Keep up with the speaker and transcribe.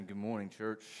morning,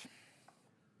 church.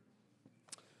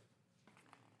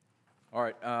 All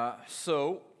right,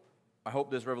 so I hope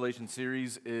this Revelation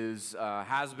series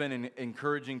has been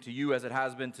encouraging to you as it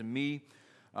has been to me.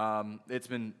 It's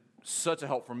been such a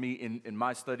help for me in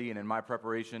my study and in my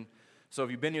preparation. So if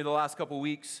you've been here the last couple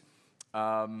weeks,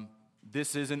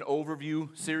 this is an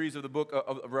overview series of the book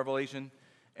of Revelation.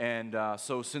 And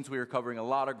so since we are covering a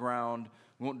lot of ground,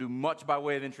 we won't do much by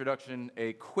way of introduction,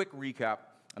 a quick recap,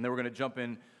 and then we're going to jump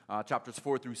in chapters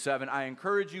 4 through 7. I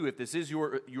encourage you, if this is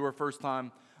your first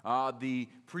time, the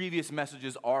previous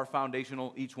messages are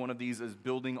foundational. Each one of these is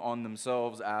building on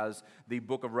themselves as the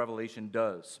book of Revelation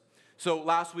does. So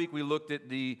last week we looked at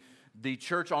the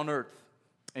church on earth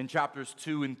in chapters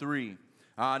 2 and 3.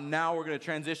 Now we're going to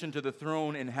transition to the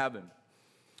throne in heaven.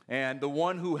 And the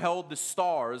one who held the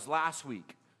stars last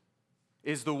week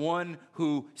is the one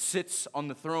who sits on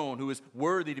the throne, who is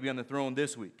worthy to be on the throne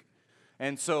this week.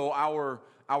 And so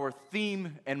our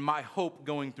theme and my hope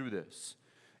going through this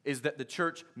is that the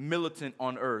church militant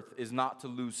on earth is not to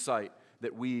lose sight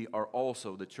that we are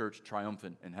also the church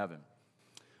triumphant in heaven.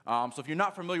 So if you're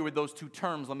not familiar with those two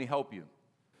terms, let me help you.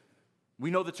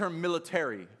 We know the term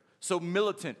military. So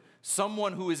militant,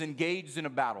 someone who is engaged in a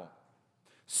battle,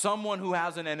 someone who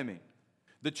has an enemy.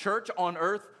 The church on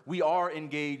earth, we are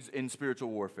engaged in spiritual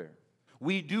warfare.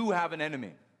 We do have an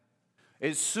enemy.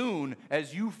 As soon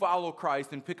as you follow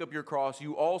Christ and pick up your cross,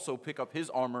 you also pick up his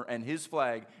armor and his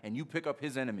flag, and you pick up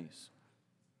his enemies.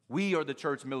 We are the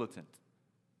church militant.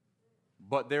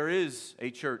 But there is a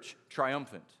church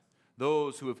triumphant.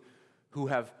 Those who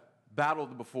have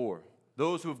battled before,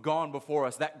 those who have gone before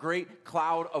us, that great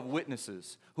cloud of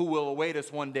witnesses who will await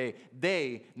us one day,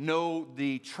 they know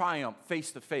the triumph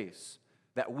face to face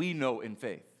that we know in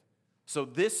faith. So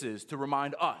this is to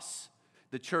remind us,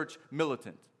 the church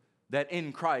militant, that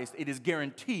in Christ it is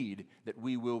guaranteed that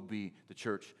we will be the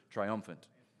church triumphant.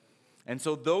 And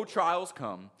so though trials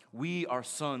come, we are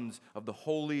sons of the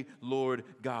holy Lord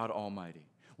God Almighty.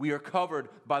 We are covered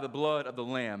by the blood of the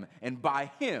Lamb, and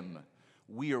by him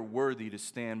we are worthy to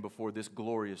stand before this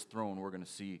glorious throne we're going to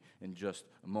see in just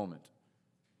a moment.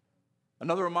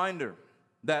 Another reminder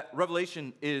that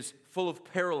Revelation is full of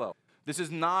parallel. This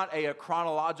is not a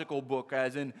chronological book,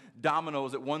 as in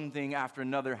dominoes that one thing after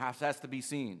another has to be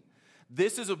seen.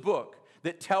 This is a book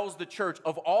that tells the church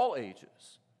of all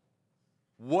ages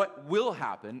what will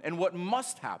happen and what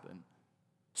must happen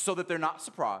so that they're not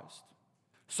surprised,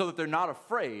 so that they're not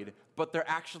afraid, but they're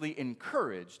actually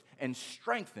encouraged and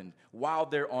strengthened while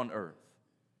they're on earth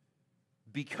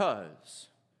because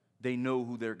they know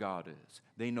who their God is,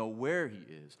 they know where he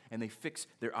is, and they fix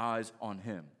their eyes on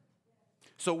him.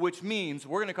 So which means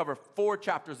we're going to cover 4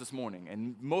 chapters this morning,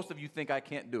 and most of you think I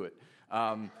can't do it.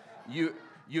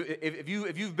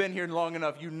 If you've been here long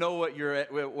enough, you know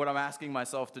what I'm asking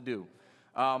myself to do.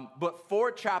 But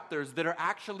 4 chapters that are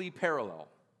actually parallel,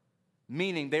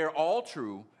 meaning they are all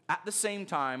true at the same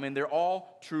time, and they're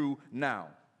all true now.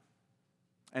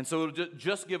 And so it'll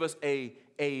just give us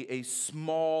a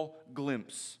small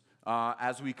glimpse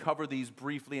as we cover these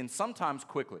briefly and sometimes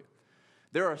quickly.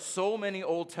 There are so many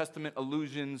Old Testament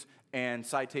allusions and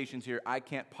citations here, I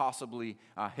can't possibly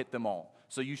hit them all.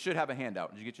 So you should have a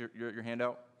handout. Did you get your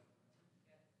handout?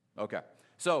 Okay.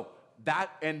 So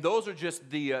those are just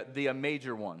the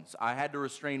major ones. I had to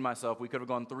restrain myself. We could have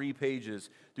gone 3 pages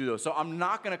through those. So I'm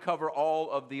not going to cover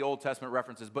all of the Old Testament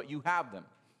references, but you have them.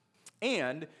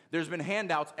 And there's been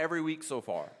handouts every week so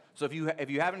far. So if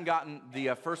you haven't gotten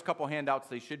the first couple handouts,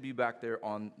 they should be back there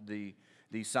on the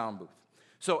sound booth.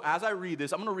 So as I read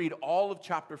this, I'm going to read all of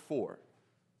chapter 4.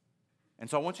 And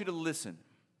so I want you to listen.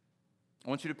 I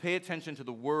want you to pay attention to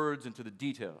the words and to the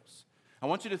details. I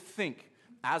want you to think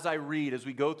as I read, as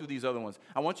we go through these other ones.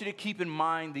 I want you to keep in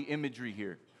mind the imagery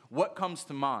here. What comes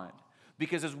to mind?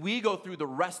 Because as we go through the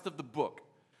rest of the book,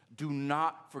 do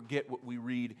not forget what we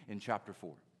read in chapter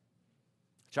 4.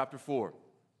 Chapter 4.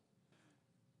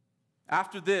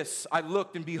 After this, I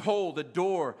looked, and behold, a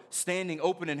door standing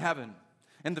open in heaven.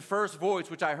 And the first voice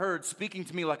which I heard speaking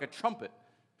to me like a trumpet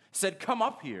said, "Come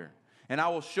up here, and I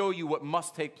will show you what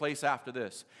must take place after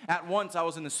this." At once I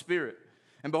was in the Spirit,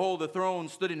 and behold, a throne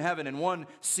stood in heaven, and one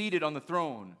seated on the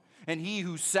throne. And he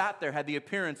who sat there had the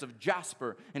appearance of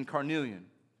jasper and carnelian.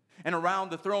 And around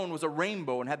the throne was a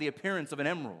rainbow, and had the appearance of an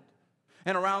emerald.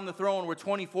 And around the throne were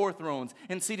 24 thrones,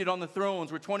 and seated on the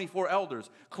thrones were 24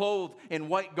 elders, clothed in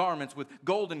white garments with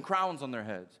golden crowns on their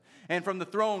heads. And from the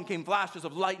throne came flashes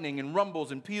of lightning and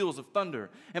rumbles and peals of thunder.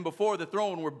 And before the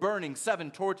throne were burning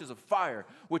 7 torches of fire,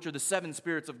 which are the 7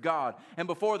 spirits of God. And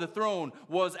before the throne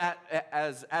was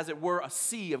as it were a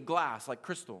sea of glass like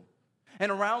crystal.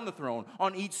 And around the throne,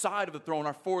 on each side of the throne,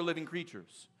 are 4 living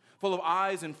creatures, full of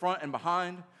eyes in front and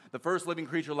behind. The first living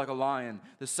creature like a lion,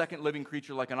 the second living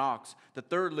creature like an ox, the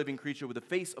third living creature with the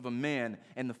face of a man,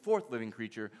 and the fourth living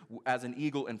creature as an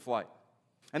eagle in flight.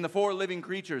 And the four living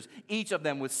creatures, each of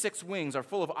them with 6 wings, are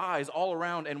full of eyes all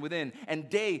around and within. And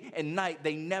day and night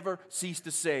they never cease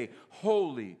to say,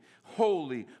 Holy,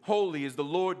 holy, holy is the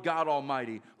Lord God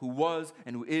Almighty, who was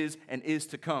and who is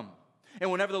to come. And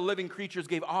whenever the living creatures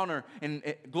gave honor and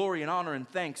glory and honor and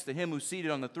thanks to him who's seated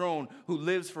on the throne, who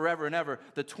lives forever and ever,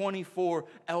 the 24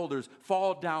 elders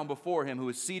fall down before him who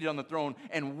is seated on the throne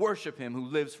and worship him who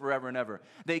lives forever and ever.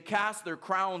 They cast their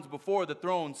crowns before the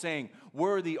throne, saying,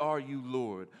 Worthy are you,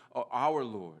 Lord, our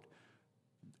Lord,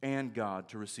 and God,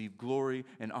 to receive glory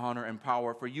and honor and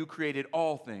power, for you created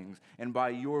all things, and by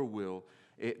your will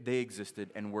they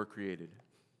existed and were created.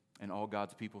 And all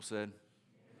God's people said,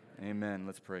 Amen.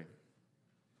 Let's pray.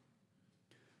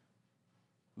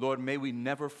 Lord, may we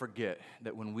never forget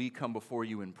that when we come before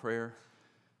you in prayer,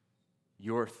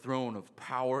 your throne of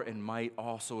power and might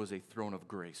also is a throne of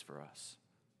grace for us.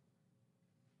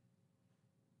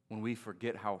 When we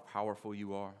forget how powerful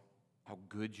you are, how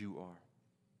good you are,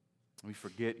 we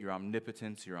forget your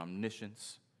omnipotence, your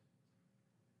omniscience,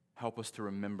 help us to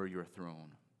remember your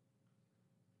throne.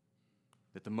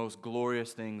 That the most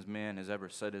glorious things man has ever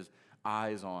set his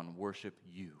eyes on worship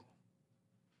you.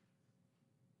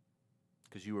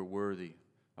 Because you are worthy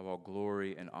of all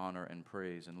glory and honor and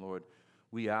praise. And Lord,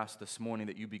 we ask this morning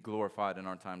that you be glorified in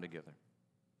our time together.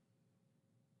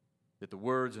 That the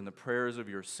words and the prayers of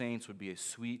your saints would be a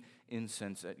sweet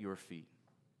incense at your feet.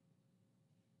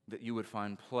 That you would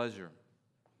find pleasure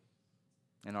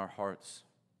in our hearts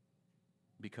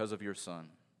because of your Son.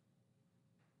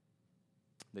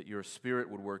 That your Spirit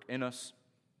would work in us.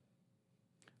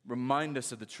 Remind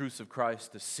us of the truths of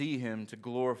Christ, to see him, to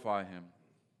glorify him,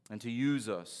 and to use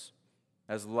us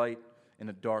as light in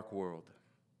a dark world.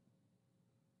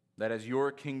 That as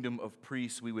your kingdom of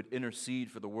priests, we would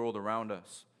intercede for the world around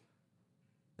us.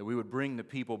 That we would bring the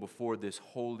people before this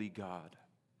holy God,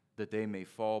 that they may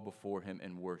fall before him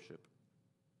and worship.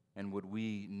 And would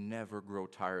we never grow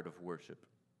tired of worship?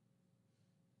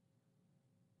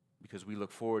 Because we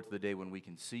look forward to the day when we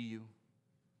can see you,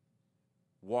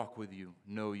 walk with you,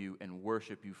 know you, and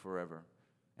worship you forever.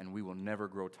 And we will never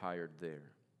grow tired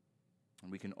there.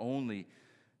 And we can only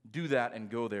do that and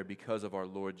go there because of our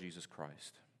Lord Jesus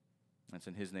Christ. And it's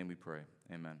in his name we pray.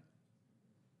 Amen.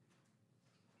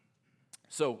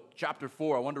 So, chapter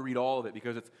 4, I wanted to read all of it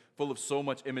because it's full of so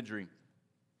much imagery.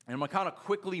 And I'm going to kind of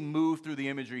quickly move through the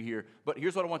imagery here, but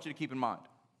here's what I want you to keep in mind.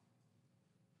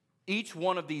 Each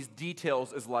one of these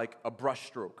details is like a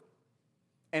brushstroke.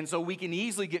 And so we can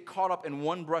easily get caught up in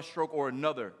one brushstroke or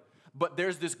another, but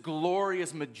there's this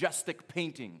glorious, majestic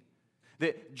painting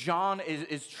that John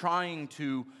is trying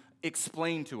to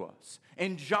explain to us.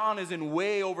 And John is in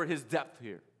way over his depth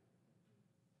here.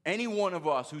 Any one of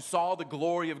us who saw the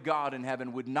glory of God in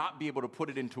heaven would not be able to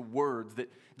put it into words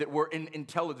that were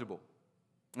intelligible.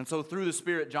 And so through the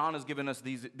Spirit, John has given us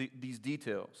these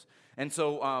details. And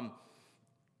so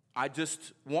I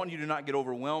just want you to not get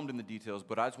overwhelmed in the details,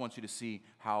 but I just want you to see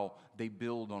how they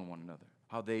build on one another,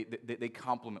 how they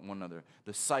complement one another,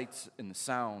 the sights and the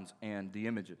sounds and the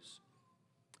images.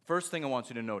 First thing I want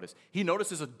you to notice, he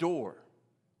notices a door.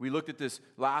 We looked at this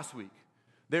last week.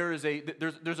 There's a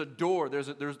door, there's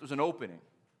an opening.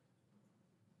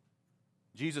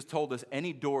 Jesus told us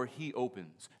any door he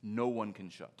opens, no one can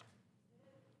shut.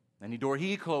 Any door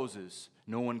he closes,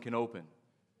 no one can open.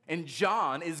 And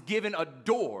John is given a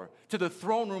door to the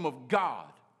throne room of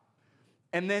God.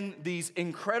 And then these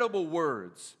incredible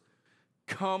words,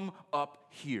 come up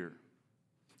here.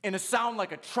 And a sound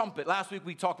like a trumpet. Last week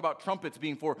we talked about trumpets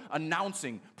being for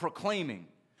announcing, proclaiming.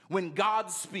 When God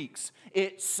speaks,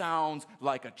 it sounds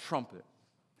like a trumpet.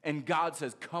 And God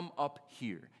says, come up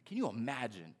here. Can you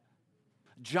imagine?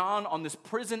 John on this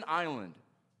prison island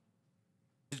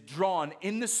is drawn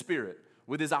in the Spirit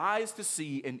with his eyes to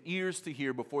see and ears to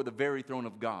hear before the very throne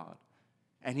of God.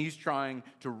 And he's trying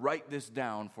to write this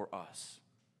down for us.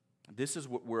 This is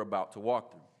what we're about to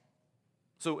walk through.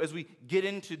 So as we get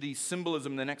into the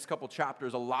symbolism in the next couple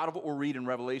chapters, a lot of what we'll read in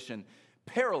Revelation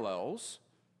parallels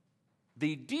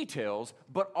the details,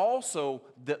 but also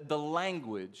the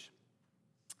language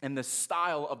and the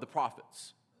style of the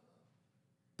prophets.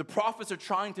 The prophets are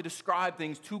trying to describe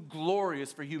things too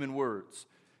glorious for human words,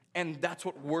 and that's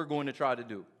what we're going to try to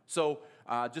do. So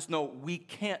just know we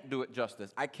can't do it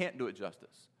justice. I can't do it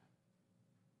justice.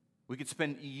 We could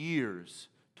spend years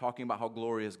talking about how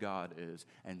glorious God is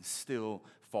and still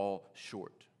fall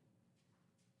short.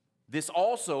 This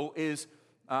also is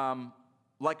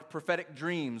like prophetic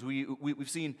dreams. We've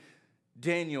seen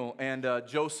Daniel and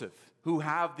Joseph, who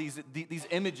have these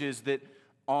images that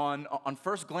on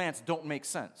first glance don't make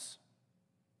sense.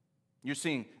 They're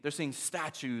seeing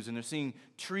statues, and they're seeing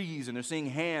trees, and they're seeing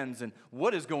hands, and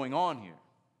what is going on here?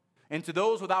 And to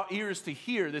those without ears to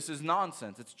hear, this is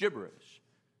nonsense. It's gibberish.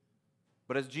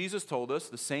 But as Jesus told us,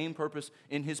 the same purpose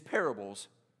in his parables,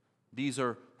 these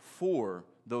are for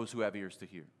those who have ears to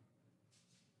hear.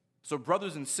 So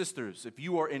brothers and sisters, if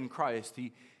you are in Christ,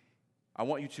 I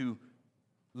want you to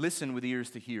listen with ears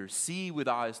to hear, see with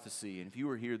eyes to see. And if you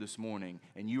are here this morning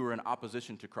and you are in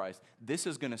opposition to Christ, this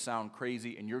is going to sound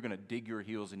crazy and you're going to dig your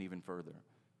heels in even further.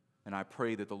 And I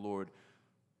pray that the Lord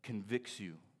convicts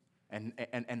you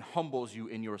and humbles you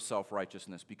in your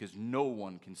self-righteousness, because no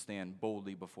one can stand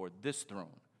boldly before this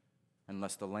throne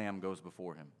unless the Lamb goes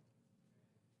before him.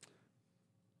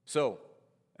 So,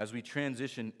 as we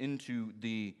transition into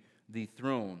the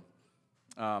throne,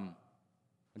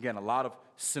 again, a lot of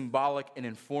symbolic and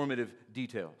informative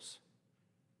details.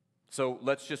 So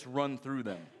let's just run through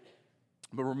them.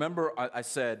 But remember, I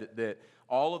said that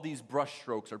all of these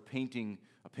brushstrokes are painting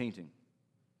a painting.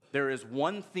 There is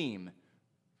one theme.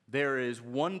 There is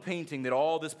one painting that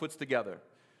all this puts together.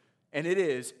 And it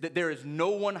is that there is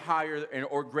no one higher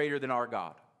or greater than our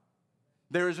God.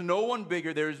 There is no one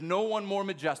bigger. There is no one more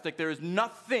majestic. There is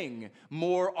nothing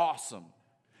more awesome.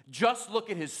 Just look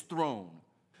at his throne.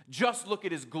 Just look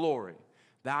at his glory.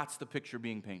 That's the picture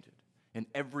being painted. And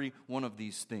every one of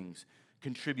these things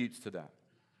contributes to that.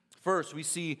 First, we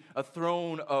see a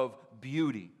throne of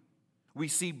beauty. We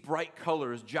see bright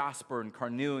colors, jasper and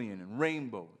carnelian and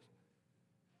rainbows.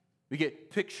 We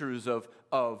get pictures of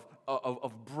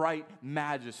bright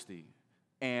majesty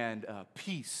and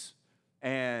peace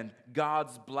and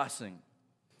God's blessing.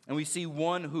 And we see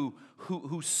one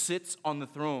who sits on the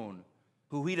throne,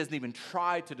 who he doesn't even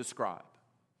try to describe.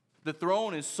 The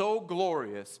throne is so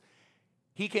glorious,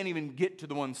 he can't even get to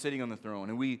the one sitting on the throne.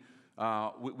 And we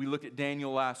looked at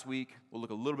Daniel last week. We'll look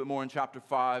a little bit more in chapter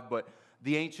 5, but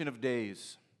the Ancient of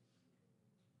Days,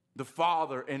 the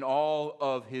Father in all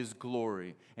of his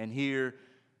glory. And here,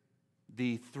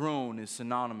 the throne is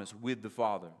synonymous with the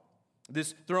Father.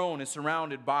 This throne is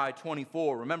surrounded by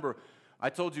 24. Remember, I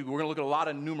told you we're going to look at a lot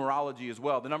of numerology as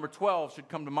well. The number 12 should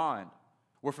come to mind.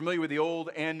 We're familiar with the Old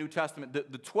and New Testament.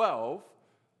 The 12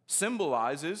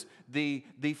 symbolizes the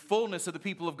fullness of the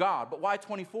people of God. But why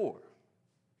 24?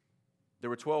 There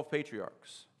were 12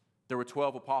 patriarchs. There were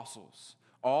 12 apostles.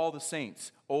 All the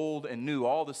saints, old and new,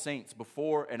 all the saints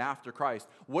before and after Christ.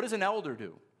 What does an elder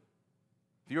do?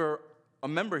 If you're a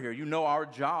member here, you know our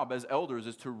job as elders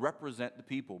is to represent the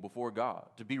people before God,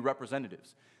 to be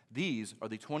representatives. These are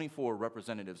the 24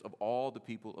 representatives of all the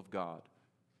people of God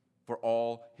for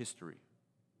all history.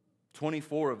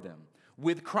 24 of them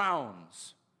with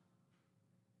crowns.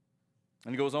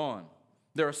 And it goes on.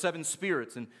 There are 7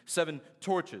 spirits and 7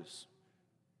 torches.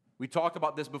 We talked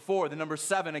about this before. The number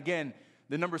 7, again,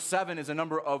 the number 7 is a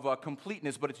number of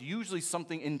completeness, but it's usually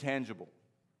something intangible.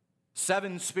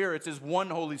 7 spirits is one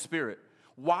Holy Spirit.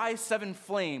 Why 7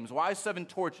 flames? Why 7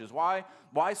 torches? Why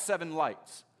 7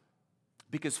 lights?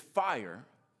 Because fire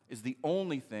is the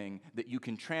only thing that you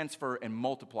can transfer and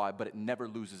multiply, but it never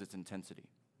loses its intensity.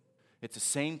 It's the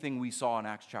same thing we saw in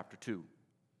Acts chapter 2.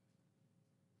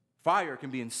 Fire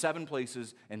can be in 7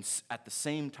 places and at the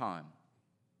same time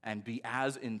and be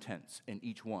as intense in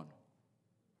each one.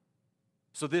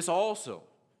 So this also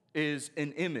is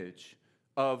an image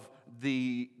of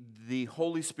the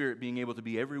Holy Spirit being able to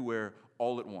be everywhere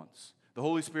all at once. The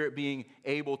Holy Spirit being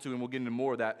able to, and we'll get into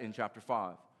more of that in chapter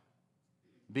 5,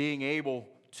 being able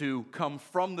to come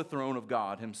from the throne of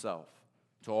God himself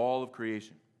to all of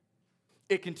creation.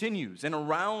 It continues, and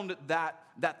around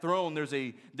that throne there's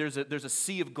a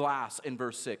sea of glass in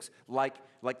verse 6, like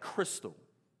crystal.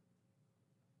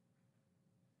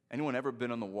 Anyone ever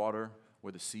been on the water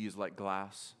where the sea is like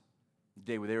glass? The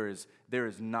day where there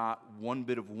is not one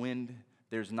bit of wind,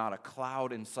 there's not a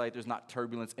cloud in sight, there's not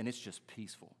turbulence, and it's just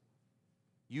peaceful.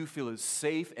 You feel as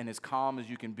safe and as calm as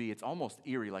you can be. It's almost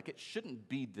eerie, like it shouldn't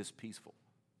be this peaceful.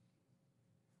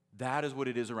 That is what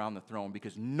it is around the throne,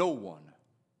 because no one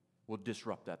will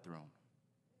disrupt that throne.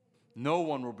 No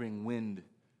one will bring wind.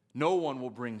 No one will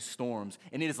bring storms.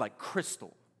 And it is like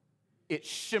crystal. It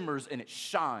shimmers and it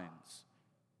shines,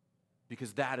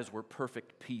 because that is where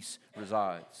perfect peace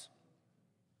resides.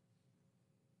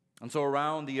 And so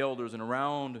around the elders and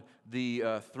around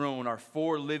the throne are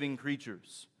 4 living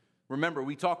creatures. Remember,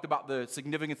 we talked about the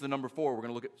significance of the number 4. We're going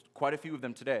to look at quite a few of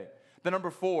them today. The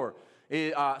number 4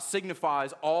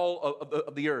 signifies all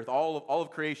of the earth, all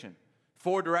of creation.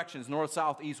 4 directions, north,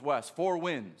 south, east, west. 4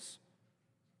 winds.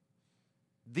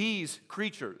 These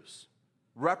creatures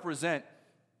represent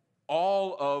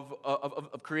all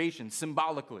of creation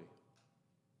symbolically.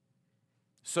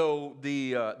 So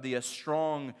the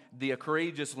strong, the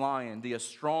courageous lion, the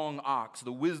strong ox,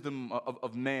 the wisdom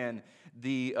of man,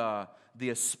 the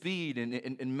speed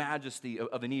and majesty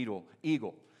of an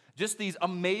eagle. Just these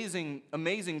amazing,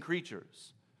 amazing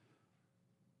creatures.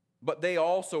 But they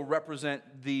also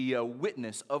represent the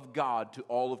witness of God to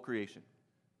all of creation.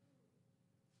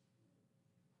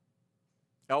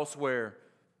 Elsewhere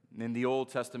in the Old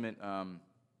Testament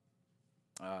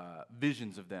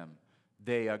visions of them,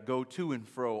 they go to and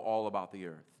fro all about the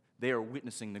earth. They are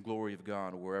witnessing the glory of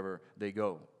God wherever they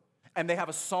go. And they have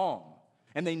a song,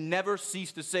 and they never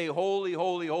cease to say, "Holy,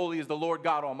 holy, holy is the Lord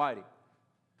God Almighty."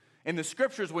 In the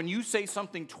scriptures, when you say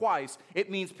something twice, it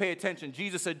means pay attention.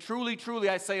 Jesus said, "Truly, truly,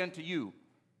 I say unto you."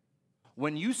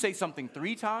 When you say something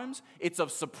 3 times, it's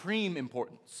of supreme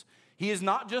importance. He is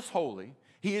not just holy.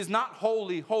 He is not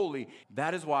holy, holy.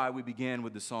 That is why we began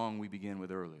with the song we began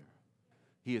with earlier.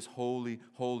 He is holy,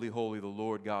 holy, holy, the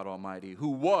Lord God Almighty, who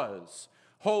was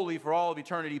holy for all of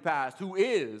eternity past, who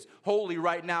is holy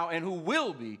right now, and who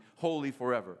will be holy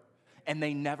forever. And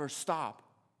they never stop.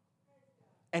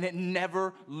 And it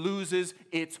never loses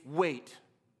its weight.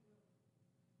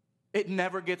 It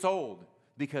never gets old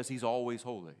because he's always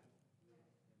holy.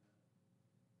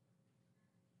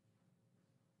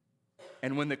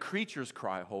 And when the creatures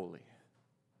cry holy,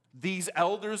 these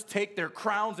elders take their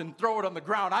crowns and throw it on the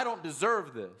ground. I don't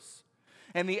deserve this.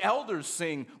 And the elders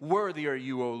sing, "Worthy are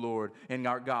you, O Lord, and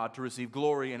our God, to receive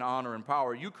glory and honor and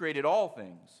power. You created all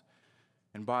things,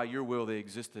 and by your will they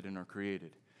existed and are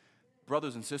created."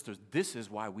 Brothers and sisters, this is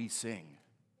why we sing.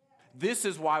 This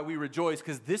is why we rejoice,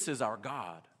 because this is our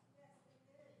God.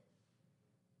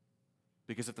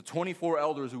 Because if the 24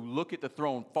 elders who look at the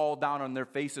throne fall down on their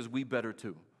faces, we better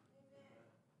too.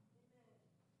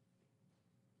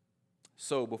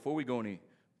 So before we go any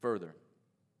further,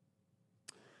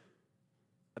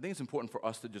 I think it's important for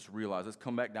us to just realize, let's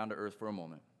come back down to earth for a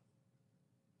moment.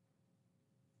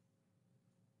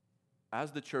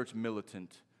 As the church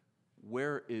militant,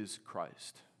 where is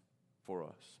Christ for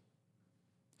us?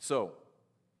 So,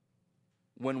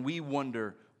 when we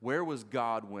wonder, where was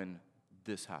God when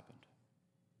this happened?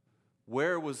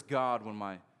 Where was God when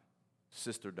my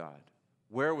sister died?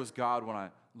 Where was God when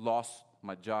I lost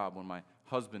my job, when my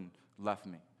husband left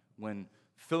me? When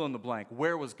fill in the blank,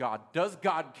 where was God? Does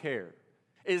God care?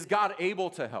 Is God able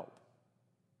to help?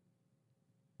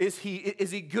 Is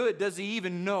he good? Does he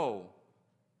even know?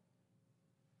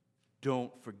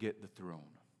 Don't forget the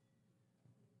throne.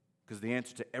 Because the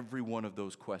answer to every one of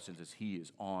those questions is he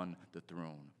is on the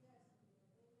throne.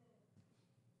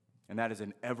 And that is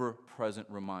an ever-present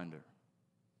reminder.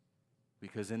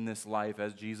 Because in this life,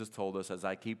 as Jesus told us, as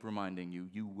I keep reminding you,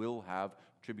 you will have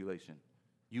tribulation.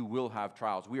 You will have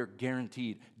trials. We are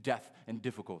guaranteed death and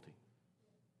difficulty.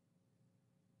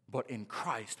 But in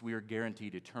Christ, we are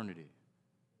guaranteed eternity.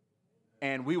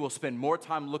 And we will spend more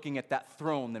time looking at that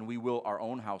throne than we will our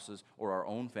own houses or our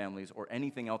own families or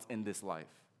anything else in this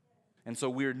life. And so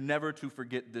we're never to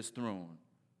forget this throne.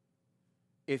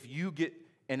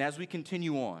 And as we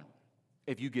continue on,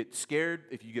 if you get scared,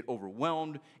 if you get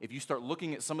overwhelmed, if you start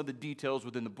looking at some of the details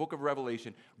within the book of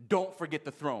Revelation, don't forget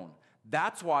the throne.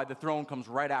 That's why the throne comes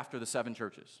right after the 7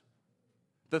 churches.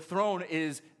 The throne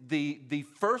is the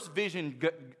first vision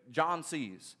John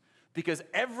sees, because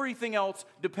everything else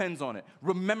depends on it.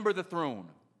 Remember the throne.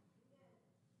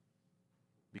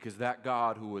 Because that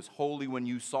God who was holy when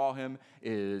you saw him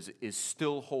is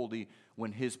still holy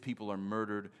when his people are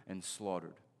murdered and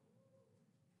slaughtered.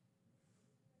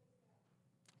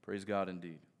 Praise God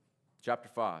indeed. Chapter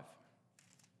 5.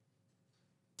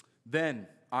 Then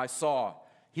I saw,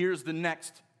 here's the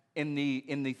next in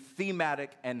the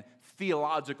thematic and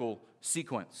theological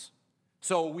sequence.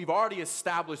 So we've already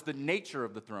established the nature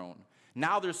of the throne.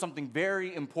 Now there's something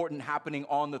very important happening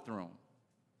on the throne.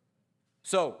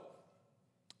 So,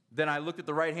 then I looked at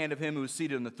the right hand of him who was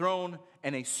seated on the throne,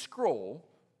 and a scroll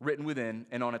written within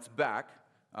and on its back,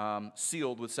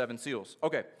 sealed with 7 seals.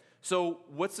 Okay, so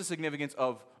what's the significance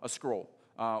of a scroll?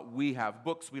 We have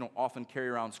books. We don't often carry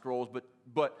around scrolls,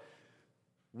 but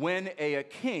when a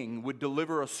king would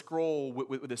deliver a scroll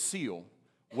with a seal,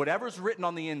 whatever's written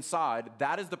on the inside,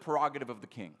 that is the prerogative of the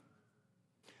king.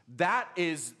 That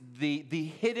is the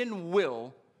hidden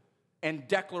will and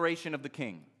declaration of the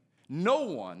king. No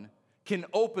one can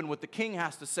open what the king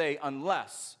has to say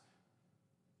unless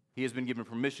he has been given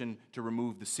permission to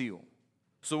remove the seal.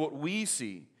 So what we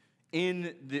see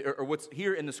what's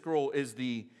here in the scroll is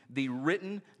the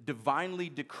written, divinely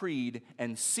decreed,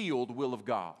 and sealed will of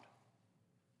God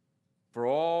for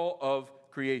all of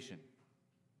creation.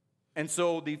 And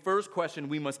so the first question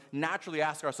we must naturally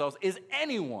ask ourselves, is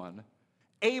anyone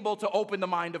able to open the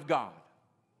mind of God?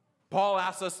 Paul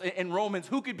asks us in Romans,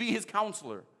 who could be his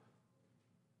counselor?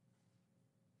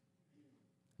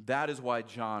 That is why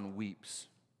John weeps.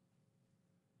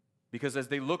 Because as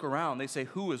they look around, they say,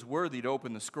 who is worthy to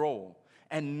open the scroll?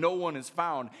 And no one is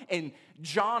found. And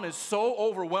John is so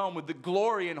overwhelmed with the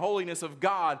glory and holiness of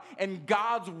God, and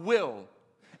God's will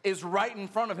is right in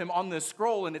front of him on this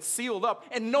scroll, and it's sealed up,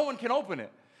 and no one can open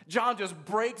it. John just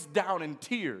breaks down in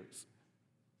tears.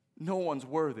 No one's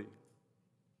worthy.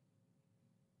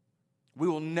 We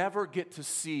will never get to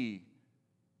see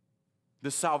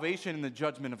the salvation and the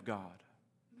judgment of God.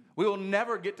 We will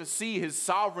never get to see his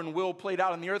sovereign will played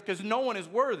out on the earth because no one is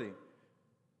worthy.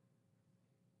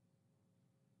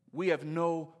 We have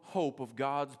no hope of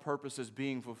God's purposes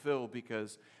being fulfilled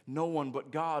because no one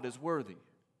but God is worthy.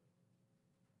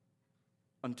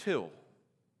 Until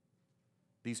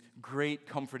these great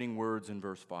comforting words in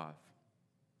verse 5.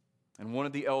 And one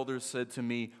of the elders said to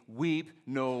me, weep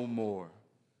no more.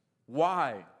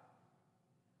 Why?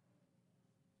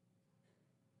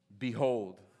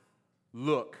 Behold,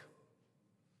 look,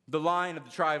 the Lion of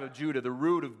the tribe of Judah, the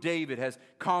Root of David, has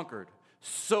conquered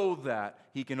so that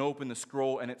he can open the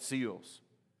scroll and its seals.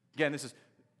 Again, this is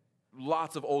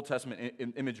lots of Old Testament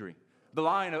imagery. The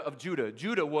Lion of Judah.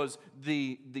 Judah was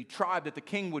the tribe that the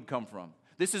king would come from.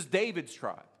 This is David's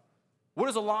tribe. What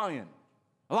is a lion?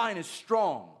 A lion is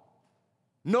strong.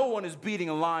 No one is beating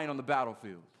a lion on the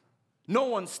battlefield. No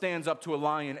one stands up to a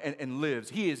lion and lives.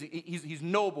 He's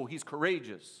noble. He's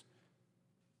courageous.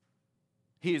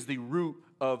 He is the root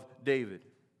of David.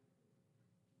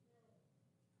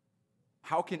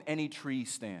 How can any tree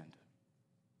stand?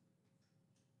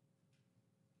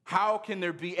 How can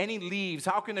there be any leaves?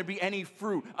 How can there be any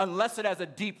fruit unless it has a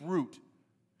deep root?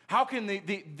 How can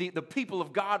the people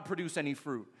of God produce any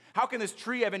fruit? How can this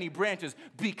tree have any branches?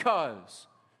 Because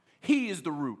he is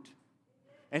the root.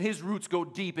 And his roots go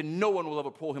deep, and no one will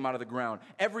ever pull him out of the ground.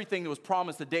 Everything that was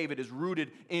promised to David is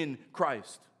rooted in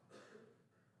Christ.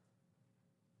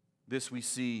 This we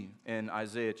see in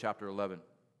Isaiah chapter 11.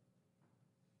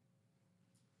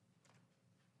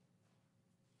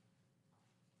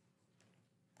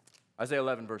 Isaiah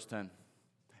 11, verse 10.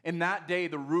 In that day,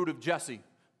 the root of Jesse,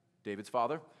 David's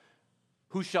father,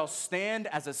 who shall stand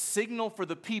as a signal for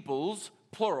the peoples,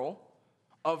 plural,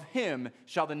 of him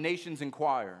shall the nations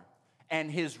inquire,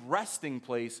 and his resting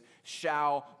place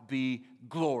shall be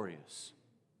glorious.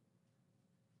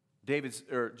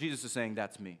 Jesus is saying,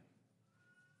 that's me.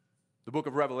 The book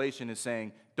of Revelation is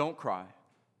saying, don't cry.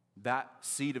 That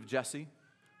seed of Jesse,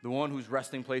 the one whose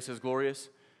resting place is glorious,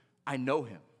 I know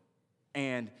him,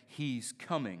 and he's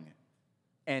coming,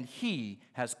 and he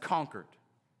has conquered,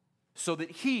 so that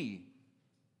he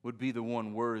would be the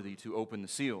one worthy to open the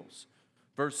seals.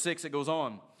 Verse 6, it goes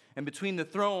on, and between the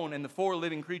throne and the four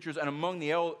living creatures and among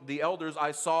the elders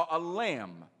I saw a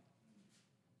lamb.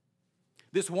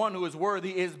 This one who is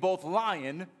worthy is both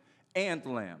lion and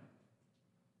lamb,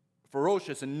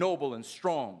 ferocious and noble and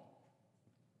strong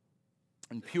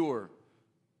and pure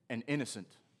and innocent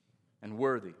and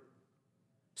worthy,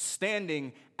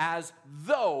 standing as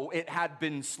though it had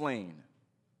been slain,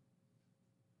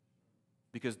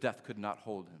 because death could not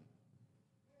hold him.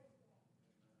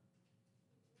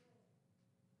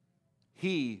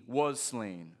 He was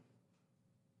slain,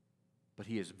 but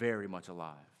he is very much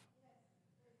alive.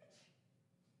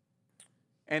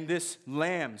 And this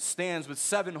lamb stands with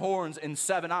 7 horns and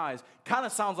 7 eyes. Kind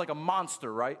of sounds like a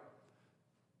monster, right?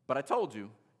 But I told you,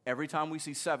 every time we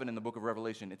see 7 in the book of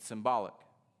Revelation, it's symbolic.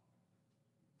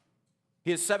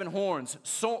 He has 7 horns.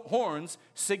 So, horns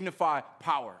signify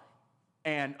power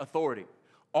and authority.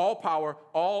 All power,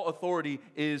 all authority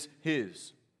is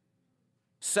his.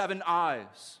 7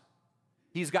 eyes.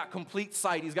 He's got complete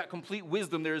sight. He's got complete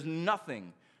wisdom. There is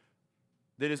nothing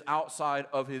that is outside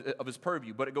of his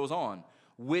purview. But it goes on.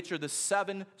 Which are the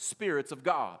 7 spirits of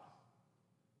God.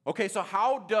 Okay, so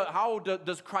how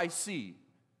does Christ see?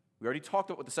 We already talked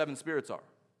about what the 7 spirits are.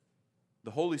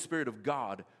 The Holy Spirit of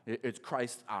God is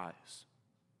Christ's eyes.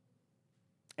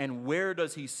 And where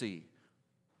does he see?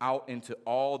 Out into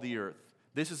all the earth.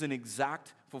 This is an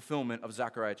exact fulfillment of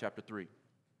Zechariah chapter 3.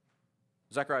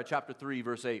 Zechariah chapter 3,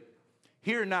 verse 8.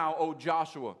 Hear now, O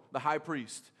Joshua, the high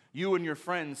priest, you and your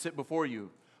friends sit before you,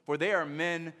 for they are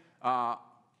men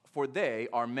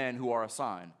who are a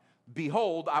sign.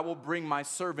 Behold, I will bring my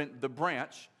servant the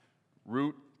branch,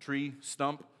 root, tree,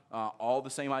 stump, all the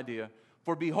same idea.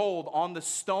 For behold, on the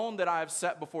stone that I have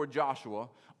set before Joshua,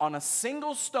 on a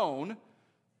single stone,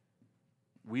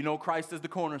 We know Christ is the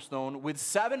cornerstone. With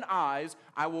 7 eyes,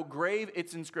 I will engrave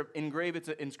its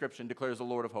inscription, declares the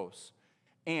Lord of hosts.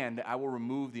 And I will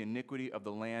remove the iniquity of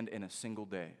the land in a single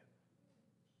day.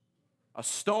 A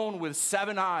stone with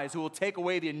 7 eyes who will take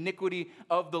away the iniquity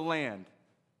of the land.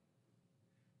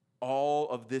 All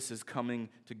of this is coming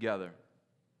together.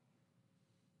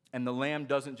 And the Lamb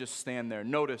doesn't just stand there.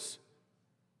 Notice,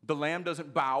 the Lamb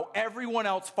doesn't bow. Everyone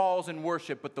else falls in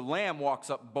worship, but the Lamb walks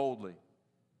up boldly.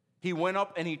 He went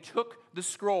up and he took the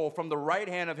scroll from the right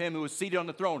hand of him who was seated on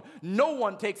the throne. No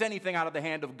one takes anything out of the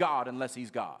hand of God unless he's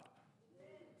God.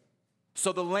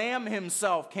 So the Lamb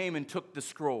himself came and took the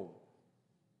scroll.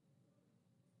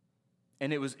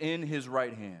 And it was in his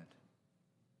right hand.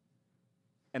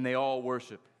 And they all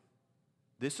worship.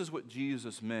 This is what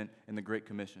Jesus meant in the Great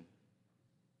Commission.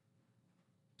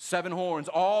 7 horns,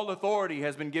 all authority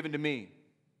has been given to me.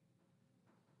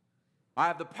 I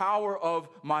have the power of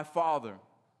my Father.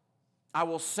 I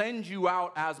will send you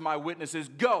out as my witnesses.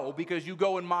 Go because you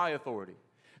go in my authority.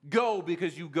 Go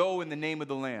because you go in the name of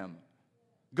the Lamb.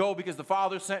 Go because the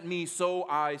Father sent me, so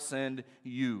I send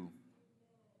you.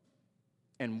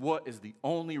 And what is the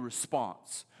only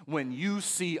response when you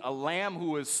see a lamb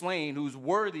who is slain, who's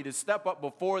worthy to step up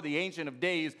before the Ancient of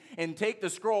Days and take the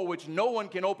scroll which no one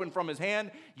can open from his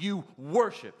hand? You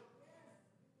worship.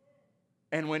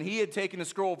 And when he had taken the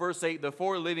scroll, verse 8, the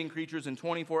 4 living creatures and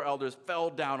 24 elders fell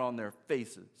down on their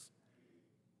faces.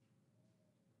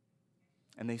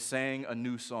 And they sang a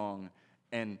new song.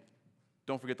 And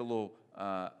don't forget the little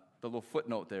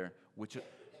footnote there, which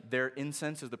their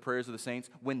incense is the prayers of the saints.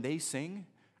 When they sing,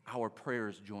 our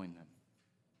prayers join them.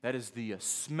 That is the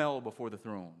smell before the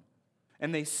throne.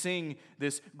 And they sing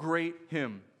this great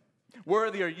hymn.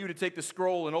 Worthy are you to take the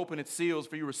scroll and open its seals,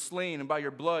 for you were slain, and by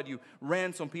your blood you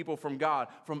ransomed people from God,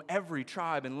 from every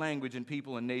tribe and language and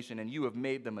people and nation, and you have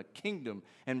made them a kingdom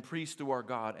and priests to our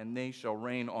God, and they shall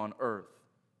reign on earth.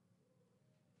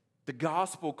 The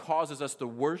gospel causes us to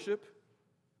worship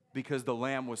because the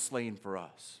Lamb was slain for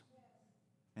us.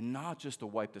 And not just to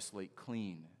wipe the slate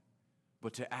clean,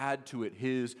 but to add to it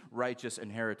his righteous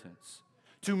inheritance,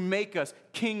 to make us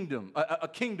a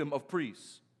kingdom of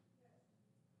priests,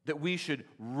 that we should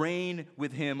reign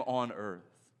with him on earth.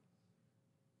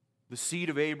 The seed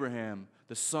of Abraham,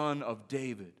 the son of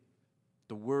David,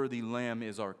 the worthy Lamb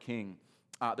is our King.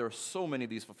 There are so many of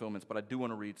these fulfillments, but I do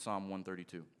want to read Psalm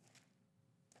 132.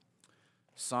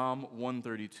 Psalm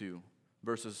 132,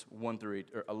 verses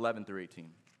 11 through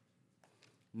 18.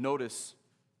 Notice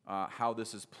how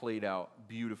this is played out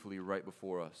beautifully right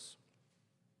before us.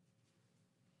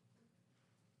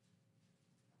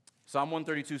 Psalm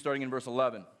 132, starting in verse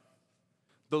 11.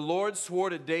 The Lord swore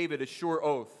to David a sure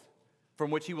oath,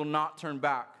 from which he will not turn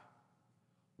back.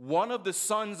 One of the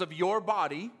sons of your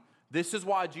body, this is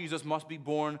why Jesus must be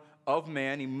born of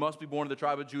man, he must be born of the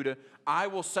tribe of Judah, I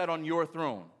will set on your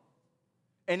throne.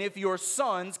 And if your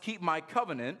sons keep my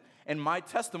covenant and my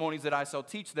testimonies that I shall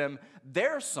teach them,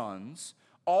 their sons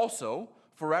also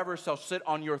forever shall sit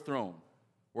on your throne.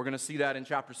 We're going to see that in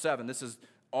chapter 7. This is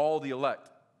all the elect.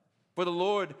 For the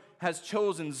Lord has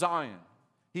chosen Zion.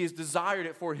 He has desired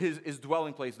it for his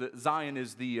dwelling place. Zion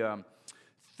is the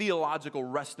theological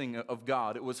resting of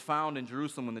God. It was found in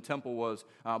Jerusalem when the temple was,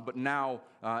 but now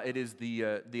it is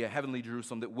the heavenly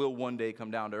Jerusalem that will one day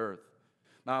come down to earth.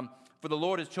 For the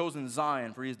Lord has chosen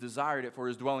Zion, for he has desired it for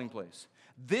his dwelling place.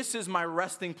 This is my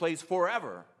resting place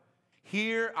forever.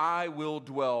 Here I will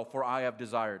dwell, for I have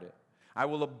desired it. I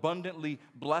will abundantly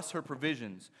bless her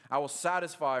provisions. I will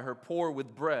satisfy her poor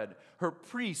with bread. Her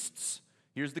priests,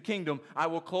 here's the kingdom, I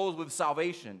will clothe with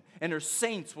salvation, and her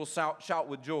saints will shout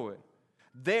with joy.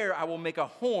 There I will make a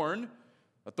horn,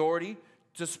 authority,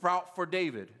 to sprout for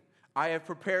David. I have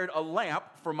prepared a lamp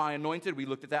for my anointed. We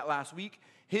looked at that last week.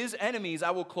 His enemies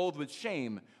I will clothe with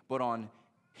shame, but on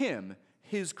him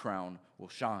his crown will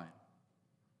shine.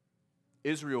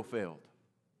 Israel failed,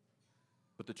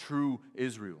 but the true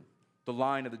Israel, the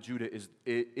line of the Judah,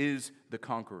 is the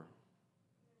conqueror.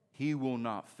 He will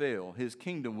not fail. His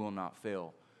kingdom will not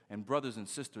fail. And brothers and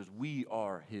sisters, we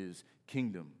are his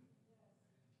kingdom.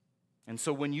 And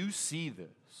so when you see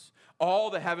this,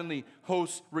 all the heavenly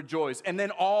hosts rejoice, and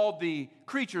then all the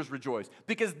creatures rejoice,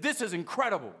 because this is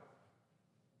incredible,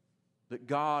 that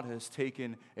God has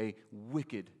taken a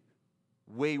wicked,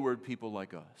 wayward people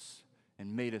like us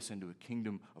and made us into a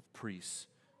kingdom of priests.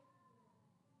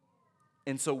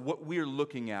 And so what we're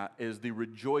looking at is the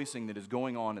rejoicing that is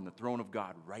going on in the throne of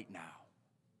God right now.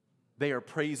 They are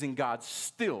praising God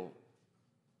still,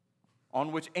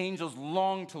 on which angels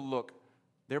long to look.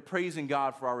 They're praising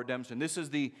God for our redemption. This is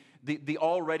the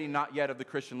already not yet of the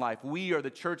Christian life. We are the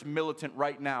church militant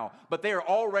right now, but they are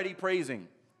already praising.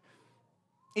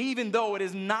 Even though it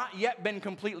has not yet been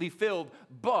completely fulfilled,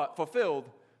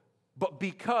 but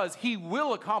because he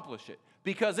will accomplish it,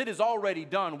 because it is already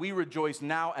done, we rejoice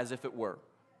now as if it were.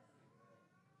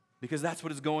 Because that's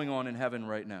what is going on in heaven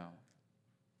right now.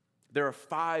 There are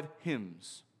 5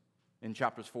 hymns in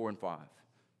chapters 4 and 5.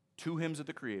 2 hymns of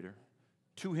the Creator,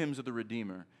 2 hymns of the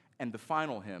Redeemer, and the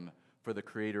final hymn for the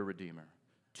Creator-Redeemer.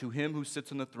 To him who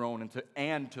sits on the throne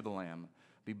and to the Lamb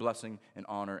be blessing and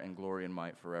honor and glory and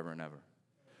might forever and ever.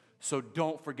 So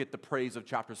don't forget the praise of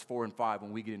chapters 4 and 5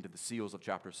 when we get into the seals of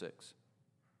chapter 6.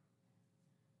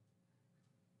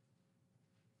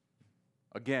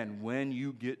 Again, when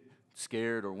you get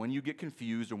scared or when you get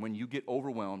confused or when you get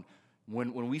overwhelmed,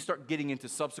 when we start getting into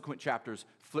subsequent chapters,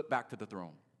 flip back to the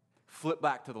throne. Flip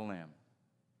back to the Lamb.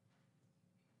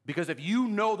 Because if you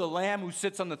know the Lamb who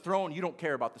sits on the throne, you don't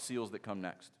care about the seals that come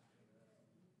next.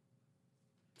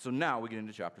 So now we get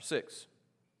into chapter 6.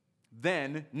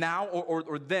 Then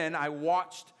I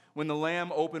watched when the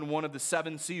Lamb opened one of the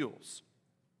 7 seals.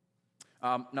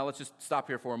 Now let's just stop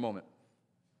here for a moment.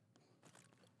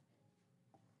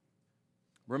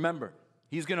 Remember,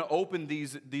 he's going to open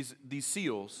these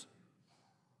seals,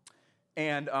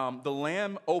 and the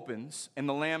Lamb opens, and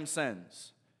the Lamb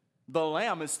sends. The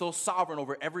Lamb is still sovereign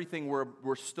over everything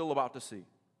we're still about to see.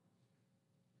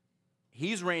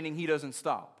 He's reigning, he doesn't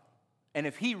stop. And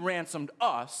if he ransomed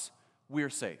us, we're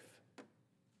safe.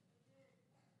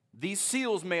 These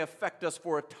seals may affect us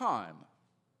for a time,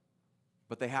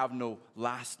 but they have no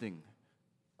lasting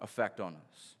effect on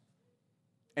us.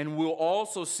 And we'll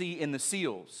also see in the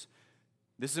seals,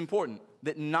 this is important,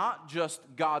 that not just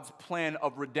God's plan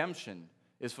of redemption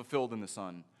is fulfilled in the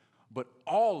Son, but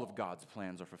all of God's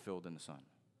plans are fulfilled in the Son.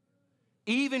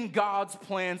 Even God's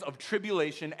plans of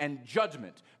tribulation and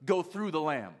judgment go through the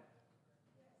Lamb.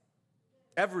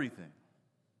 Everything.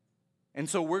 And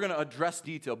so we're going to address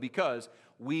detail because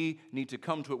we need to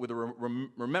come to it with a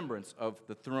remembrance of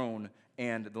the throne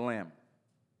and the Lamb.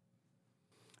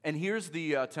 And here's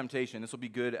the temptation. This will be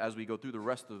good as we go through the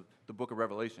rest of the book of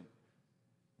Revelation.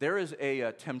 There is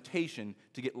a temptation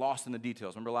to get lost in the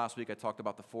details. Remember last week I talked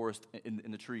about the forest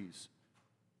in the trees.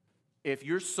 If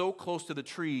you're so close to the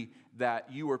tree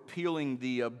that you are peeling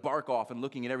the bark off and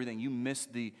looking at everything, you miss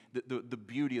the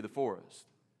beauty of the forest.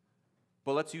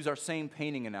 But let's use our same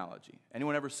painting analogy.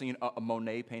 Anyone ever seen a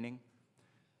Monet painting?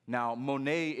 Now,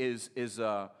 Monet is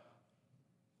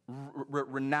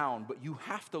renowned, but you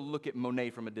have to look at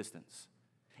Monet from a distance.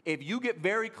 If you get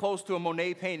very close to a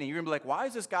Monet painting, you're going to be like, why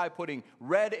is this guy putting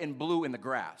red and blue in the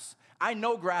grass? I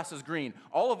know grass is green.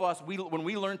 All of us, when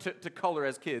we learned to color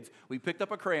as kids, we picked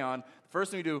up a crayon.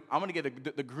 First thing we do, I'm going to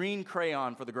get the green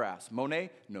crayon for the grass. Monet?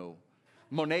 No.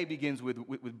 Monet begins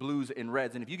with blues and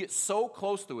reds. And if you get so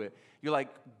close to it, you're like,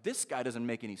 this guy doesn't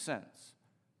make any sense.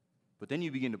 But then you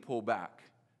begin to pull back.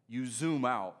 You zoom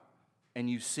out, and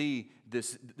you see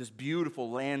this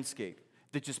beautiful landscape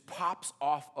that just pops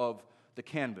off of the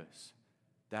canvas.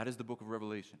 That is the book of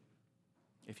Revelation.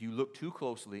 If you look too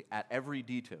closely at every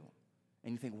detail,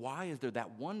 and you think, why is there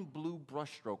that one blue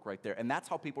brushstroke right there? And that's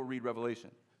how people read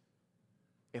Revelation.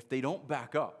 If they don't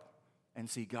back up and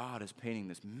see God is painting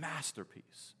this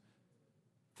masterpiece,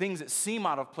 things that seem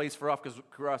out of place for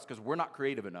us because we're not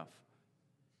creative enough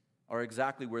are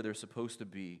exactly where they're supposed to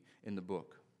be in the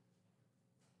book.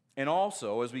 And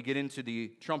also, as we get into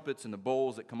the trumpets and the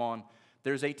bowls that come on,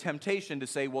 there's a temptation to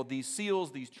say, well, these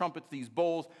seals, these trumpets, these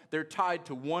bowls, they're tied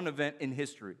to one event in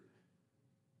history.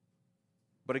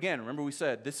 But again, remember we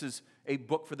said this is a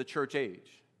book for the church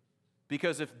age.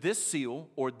 Because if this seal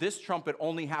or this trumpet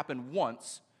only happened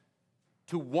once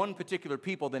to one particular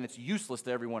people, then it's useless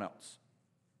to everyone else.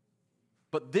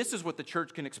 But this is what the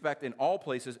church can expect in all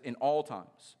places, in all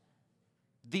times.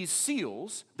 These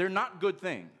seals, they're not good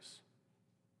things.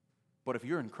 But if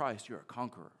you're in Christ, you're a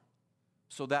conqueror.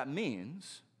 So that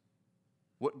means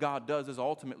what God does is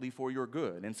ultimately for your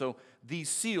good. And so these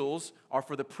seals are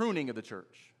for the pruning of the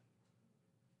church,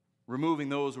 removing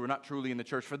those who are not truly in the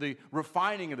church, for the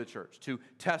refining of the church, to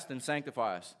test and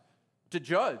sanctify us, to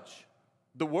judge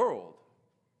the world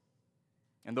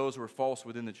and those who are false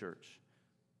within the church.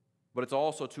 But it's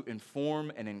also to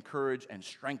inform and encourage and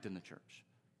strengthen the church,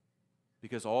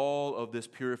 because all of this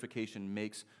purification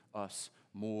makes us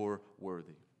more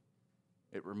worthy.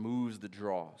 It removes the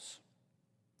dross.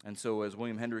 And so, as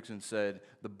William Hendrickson said,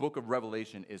 the book of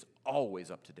Revelation is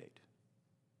always up to date.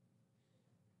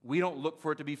 We don't look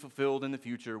for it to be fulfilled in the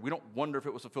future. We don't wonder if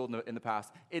it was fulfilled in the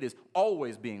past. It is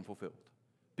always being fulfilled.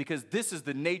 Because this is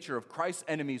the nature of Christ's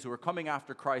enemies who are coming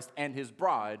after Christ and his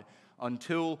bride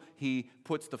until he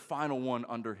puts the final one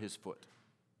under his foot.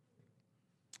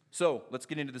 So let's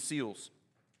get into the seals.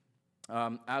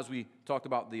 As we talked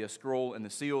about the scroll and the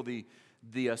seal, the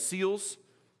seals,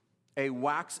 a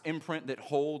wax imprint that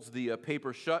holds the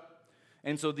paper shut.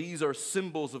 And so these are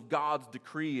symbols of God's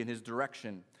decree and his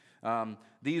direction.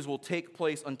 These will take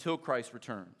place until Christ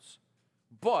returns.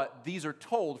 But these are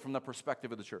told from the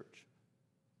perspective of the church.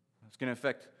 It's going to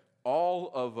affect all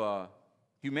of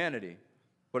humanity,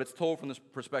 but it's told from the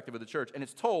perspective of the church. And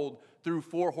it's told through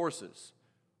 4 horses,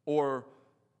 or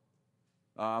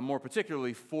more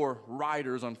particularly 4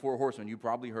 riders on 4 horsemen. You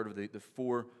probably heard of the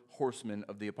 4 horsemen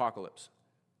of the apocalypse.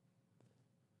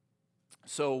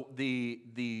 So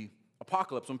the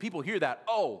apocalypse, when people hear that,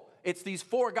 oh, it's these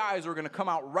 4 guys who are going to come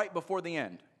out right before the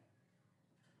end.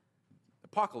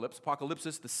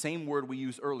 Apocalypsis, the same word we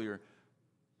used earlier,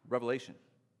 Revelation.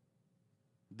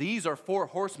 These are 4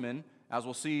 horsemen, as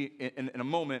we'll see in a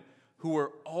moment, who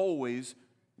are always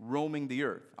roaming the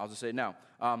earth. I'll just say it now.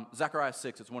 Zechariah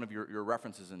 6, it's one of your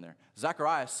references in there.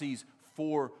 Zechariah sees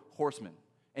 4 horsemen,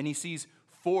 and he sees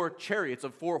 4 chariots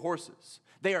of 4 horses.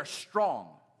 They are strong,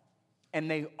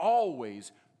 and they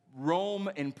always roam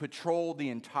and patrol the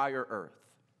entire earth.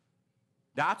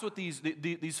 That's what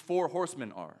these 4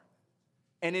 horsemen are.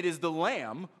 And it is the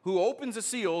Lamb who opens the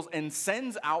seals and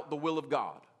sends out the will of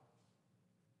God.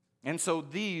 And so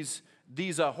these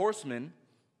horsemen,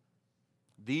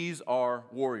 these are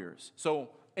warriors. So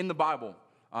in the Bible,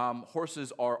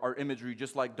 horses are imagery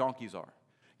just like donkeys are.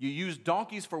 You use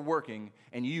donkeys for working,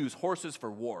 and you use horses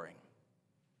for warring.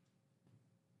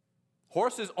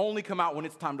 Horses only come out when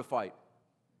it's time to fight.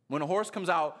 When a horse comes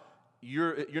out,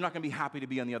 you're not going to be happy to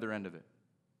be on the other end of it.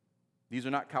 These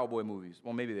are not cowboy movies.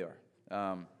 Well, maybe they are.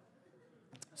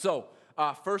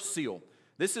 First seal.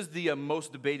 This is the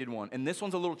most debated one, and this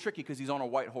one's a little tricky because he's on a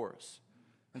white horse.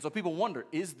 And so people wonder,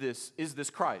 is this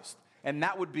Christ? And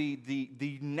that would be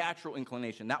the natural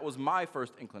inclination. That was my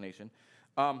first inclination.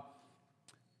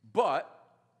 But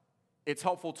it's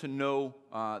helpful to know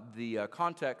the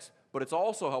context, but it's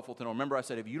also helpful to know, remember I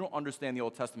said, if you don't understand the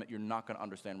Old Testament, you're not going to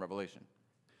understand Revelation.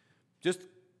 Just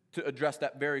to address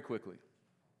that very quickly.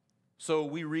 So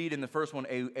we read in the first one,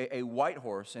 a white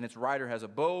horse, and its rider has a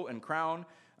bow and crown,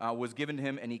 was given to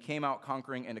him, and he came out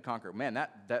conquering and to conquer. Man,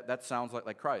 that sounds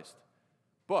like Christ.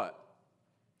 But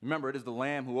remember, it is the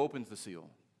Lamb who opens the seal.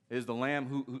 It is the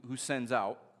Lamb who sends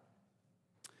out.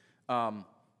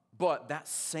 But that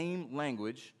same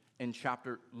language in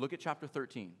look at chapter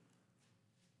 13.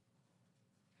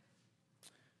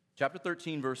 Chapter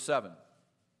 13, verse 7.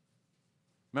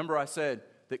 Remember I said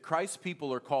that Christ's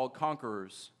people are called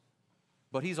conquerors,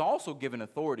 but he's also given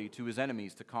authority to his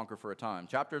enemies to conquer for a time.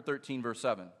 Chapter 13, verse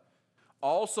 7.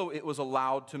 Also it was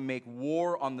allowed to make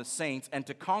war on the saints and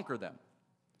to conquer them.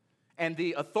 And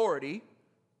the authority,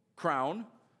 crown,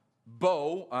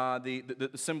 bow, the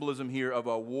symbolism here of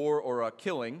a war or a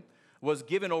killing, was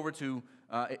given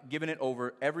it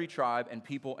over every tribe and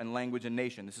people and language and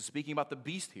nation. This is speaking about the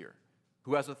beast here,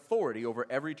 who has authority over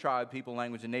every tribe, people,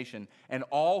 language, and nation, and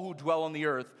all who dwell on the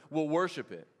earth will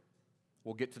worship it.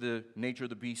 We'll get to the nature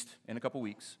of the beast in a couple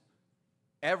weeks.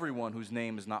 Everyone whose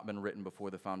name has not been written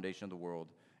before the foundation of the world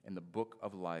in the book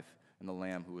of life and the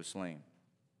Lamb who was slain.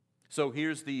 So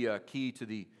here's the key to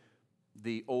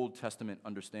the Old Testament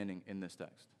understanding in this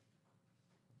text.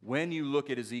 When you look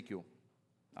at Ezekiel,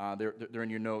 they're in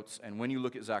your notes, and when you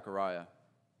look at Zechariah,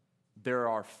 there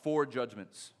are 4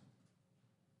 judgments.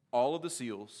 All of the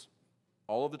seals,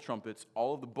 all of the trumpets,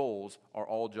 all of the bowls are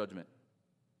all judgment.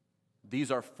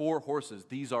 These are 4 horses.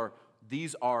 These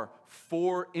are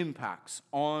 4 impacts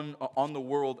on the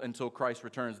world until Christ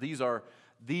returns. These are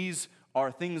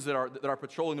things that are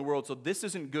patrolling the world. So this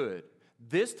isn't good.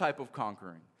 This type of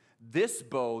conquering, this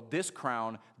bow, this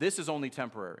crown, this is only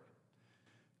temporary.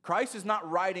 Christ is not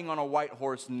riding on a white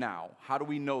horse now. How do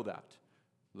we know that?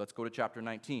 Let's go to chapter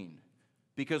 19.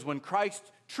 Because when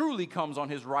Christ truly comes on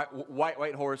his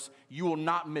white horse, you will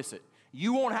not miss it.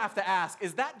 You won't have to ask,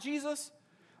 is that Jesus?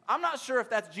 I'm not sure if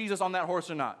that's Jesus on that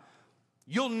horse or not.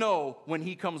 You'll know when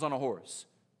he comes on a horse.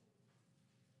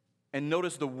 And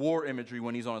notice the war imagery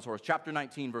when he's on his horse. Chapter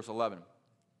 19, verse 11.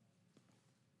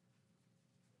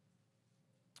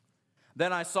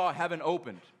 Then I saw heaven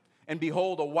opened, and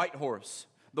behold, a white horse.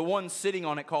 The one sitting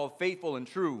on it called Faithful and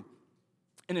True.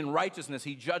 And in righteousness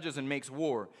he judges and makes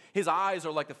war. His eyes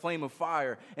are like the flame of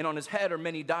fire, and on his head are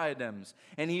many diadems.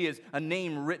 And he has a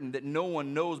name written that no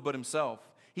one knows but himself.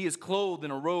 He is clothed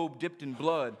in a robe dipped in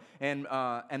blood, and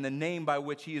the name by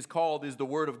which he is called is the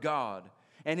Word of God.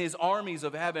 and his armies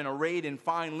of heaven, arrayed in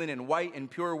fine linen, white and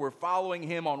pure, were following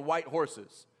him on white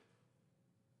horses.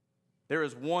 There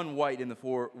is one white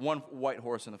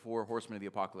horse in the four horsemen of the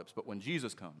apocalypse, but when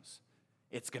Jesus comes,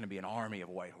 it's going to be an army of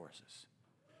white horses,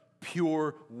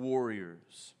 pure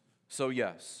warriors. So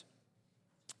yes,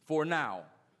 for now,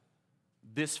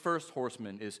 this first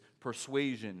horseman is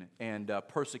persuasion and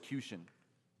persecution.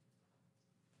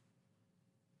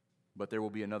 But there will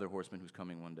be another horseman who's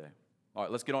coming one day. All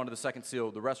right, let's get on to the second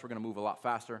seal. The rest we're going to move a lot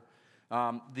faster.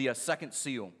 The second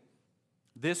seal.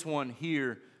 This one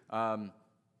here,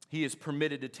 he is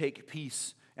permitted to take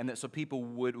peace, and that so people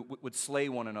would slay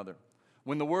one another.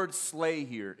 When the word slay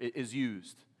here is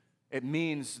used, it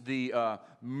means the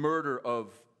murder of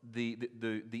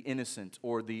the innocent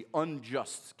or the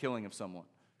unjust killing of someone.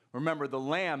 Remember, the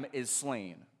lamb is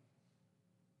slain.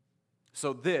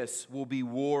 So this will be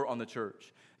war on the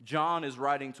church. John is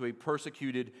writing to a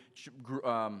persecuted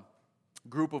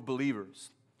group of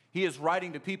believers. He is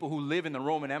writing to people who live in the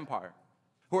Roman Empire,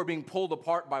 who are being pulled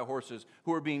apart by horses,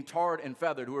 who are being tarred and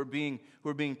feathered, who are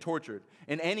being tortured.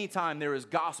 And any time there is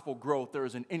gospel growth, there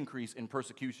is an increase in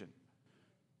persecution.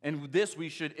 And this we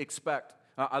should expect.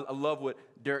 I love what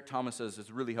Derek Thomas says.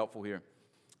 It's really helpful here.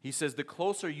 He says, the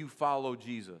closer you follow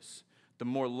Jesus, the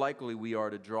more likely we are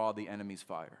to draw the enemy's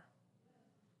fire.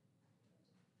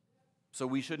 So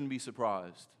we shouldn't be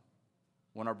surprised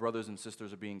when our brothers and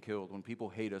sisters are being killed, when people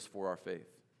hate us for our faith.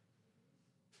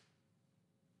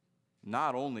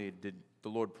 Not only did the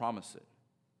Lord promise it,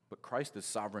 but Christ is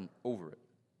sovereign over it.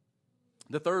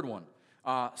 The third one,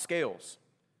 scales.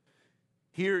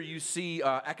 Here you see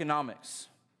economics,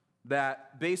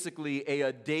 that basically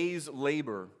a day's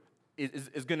labor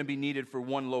is going to be needed for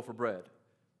one loaf of bread.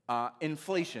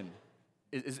 Inflation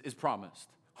is promised.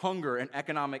 Hunger and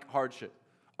economic hardship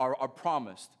are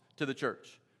promised to the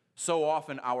church. So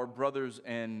often our brothers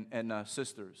and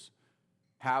sisters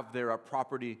have their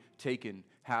property taken,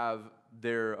 have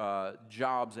their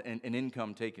jobs and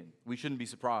income taken. We shouldn't be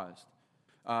surprised.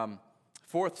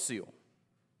 Fourth seal.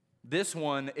 This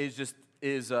one is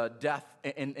death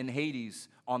in Hades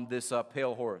on this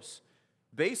pale horse.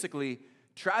 Basically,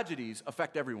 tragedies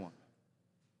affect everyone.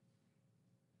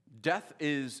 Death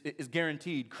is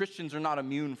guaranteed. Christians are not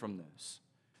immune from this.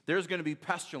 There's going to be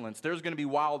pestilence. There's going to be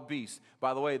wild beasts.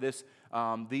 By the way,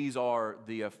 these are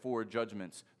the four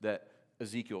judgments that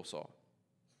Ezekiel saw.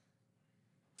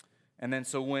 And then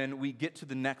so when we get to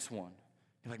the next one,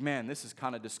 you're like, man, this is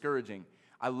kind of discouraging.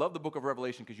 I love the book of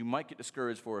Revelation because you might get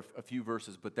discouraged for a few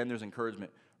verses, but then there's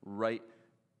encouragement right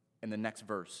in the next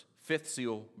verse. Fifth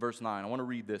seal, verse 9. I want to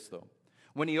read this, though.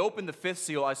 When he opened the fifth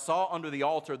seal, I saw under the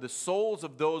altar the souls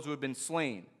of those who had been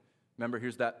slain. Remember,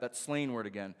 here's that slain word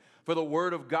again. For the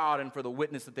word of God and for the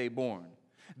witness that they borne.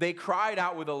 They cried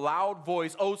out with a loud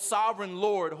voice, O sovereign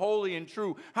Lord, holy and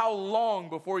true, how long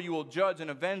before you will judge and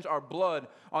avenge our blood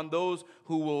on those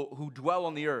who dwell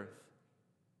on the earth?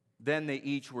 Then they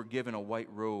each were given a white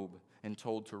robe and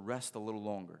told to rest a little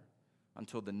longer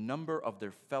until the number of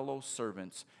their fellow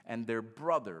servants and their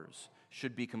brothers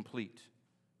should be complete,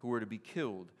 who were to be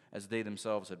killed as they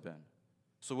themselves had been.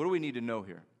 So what do we need to know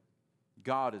here?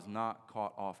 God is not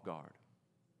caught off guard.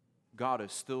 God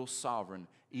is still sovereign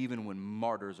even when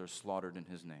martyrs are slaughtered in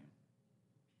his name.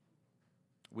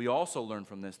 We also learn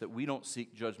from this that we don't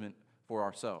seek judgment for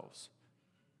ourselves.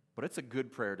 But it's a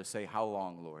good prayer to say, how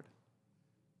long, Lord?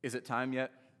 Is it time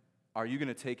yet? Are you going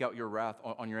to take out your wrath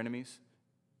on your enemies?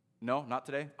 No, not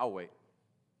today. I'll wait.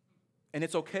 And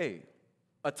it's okay.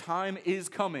 A time is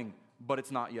coming, but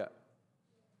it's not yet.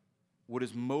 What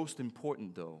is most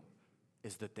important, though,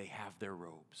 is that they have their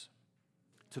robes.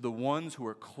 To the ones who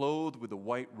are clothed with a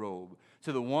white robe,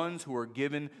 to the ones who are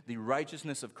given the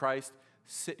righteousness of Christ,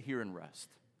 sit here and rest.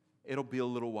 It'll be a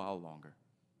little while longer.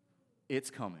 It's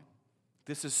coming.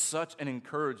 This is such an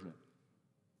encouragement.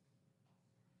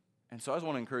 And so I just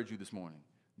want to encourage you this morning.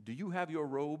 Do you have your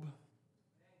robe?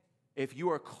 If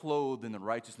you are clothed in the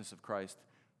righteousness of Christ,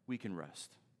 we can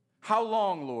rest. How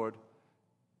long, Lord?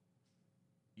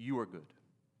 You are good.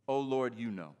 Oh, Lord,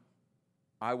 you know.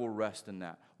 I will rest in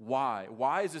that. Why?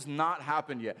 Why has this not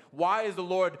happened yet? Why is the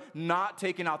Lord not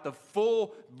taking out the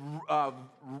full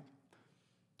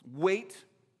weight,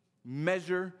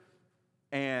 measure,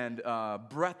 and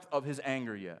breadth of his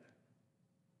anger yet?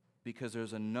 Because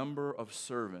there's a number of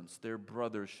servants, their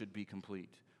brothers should be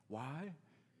complete. Why?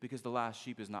 Because the last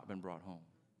sheep has not been brought home.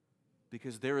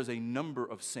 Because there is a number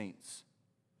of saints,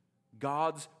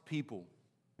 God's people,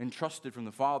 entrusted from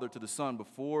the Father to the Son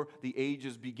before the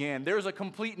ages began. There's a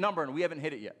complete number, and we haven't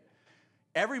hit it yet.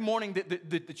 Every morning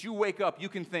that you wake up, you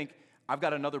can think, I've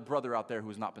got another brother out there who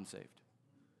has not been saved.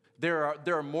 There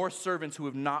are more servants who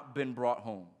have not been brought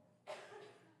home.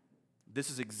 This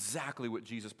is exactly what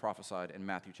Jesus prophesied in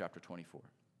Matthew chapter 24.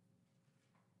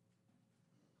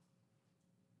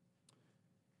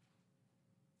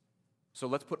 So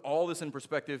let's put all this in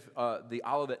perspective. The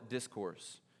Olivet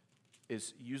Discourse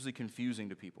is usually confusing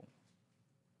to people.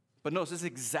 But notice, this is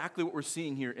exactly what we're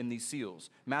seeing here in these seals.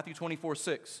 Matthew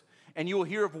 24:6. And you will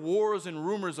hear of wars and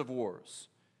rumors of wars.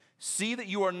 See that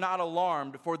you are not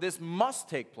alarmed, for this must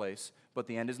take place, but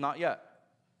the end is not yet.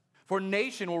 For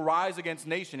nation will rise against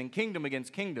nation, and kingdom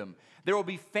against kingdom. There will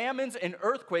be famines and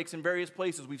earthquakes in various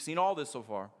places. We've seen all this so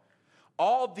far.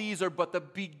 All these are but the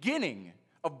beginning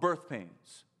of birth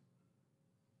pains.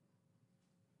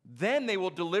 Then they will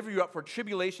deliver you up for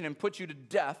tribulation and put you to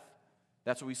death.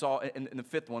 That's what we saw in the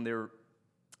fifth one. They were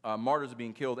martyrs are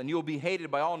being killed. And you will be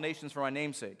hated by all nations for my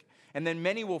name's sake. And then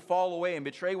many will fall away and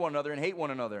betray one another and hate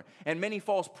one another. And many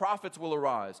false prophets will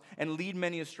arise and lead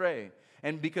many astray.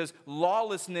 And because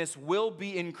lawlessness will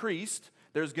be increased,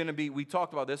 there's going to be, we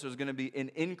talked about this, there's going to be an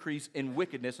increase in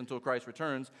wickedness until Christ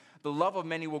returns. The love of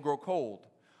many will grow cold.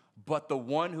 But the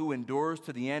one who endures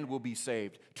to the end will be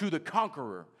saved. To the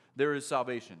conqueror, there is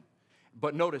salvation.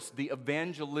 But notice the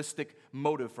evangelistic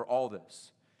motive for all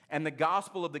this. And the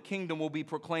gospel of the kingdom will be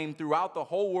proclaimed throughout the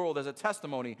whole world as a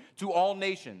testimony to all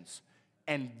nations.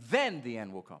 And then the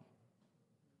end will come.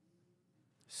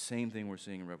 Same thing we're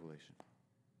seeing in Revelation.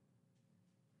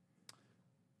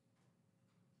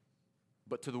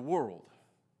 But to the world,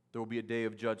 there will be a day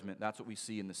of judgment. That's what we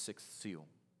see in the sixth seal.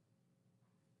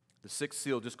 The sixth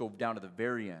seal, just go down to the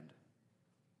very end.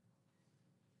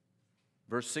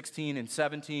 Verse 16 and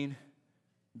 17,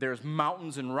 there's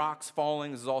mountains and rocks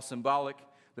falling. This is all symbolic.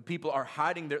 The people are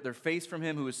hiding their face from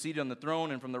him who is seated on the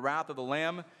throne and from the wrath of the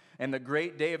Lamb. And the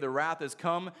great day of the wrath has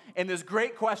come. And this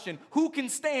great question, who can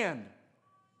stand?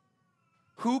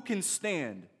 Who can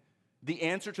stand? The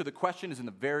answer to the question is in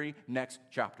the very next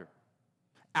chapter.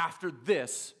 After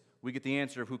this, we get the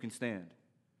answer of who can stand.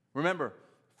 Remember,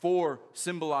 4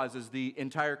 symbolizes the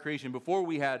entire creation. Before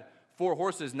we had 4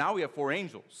 horses, now we have 4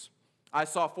 angels. I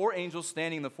saw 4 angels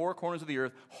standing in the 4 corners of the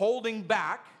earth, holding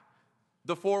back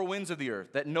the 4 winds of the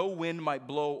earth, that no wind might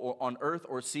blow on earth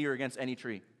or sea or against any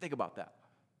tree. Think about that.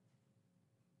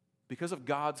 Because of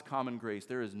God's common grace,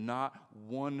 there is not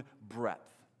one breath,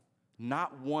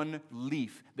 not one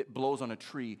leaf that blows on a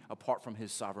tree apart from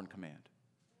his sovereign command.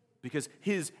 Because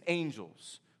his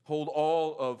angels hold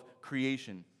all of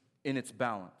creation in its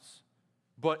balance.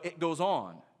 But it goes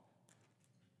on.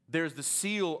 There's the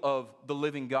seal of the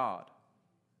living God.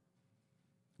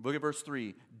 Look at verse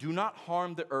 3. Do not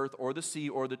harm the earth or the sea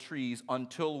or the trees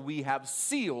until we have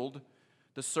sealed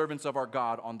the servants of our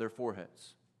God on their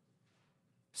foreheads.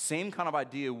 Same kind of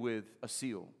idea with a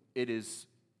seal. It is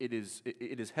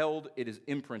held, it is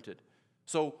imprinted.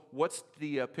 So what's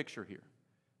the picture here?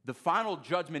 The final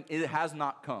judgment, it has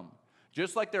not come.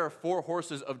 Just like there are 4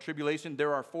 horses of tribulation,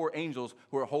 there are 4 angels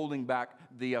who are holding back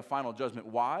the final judgment.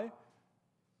 Why?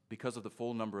 Because of the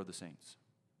full number of the saints.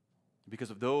 Because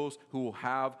of those who will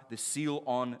have the seal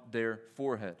on their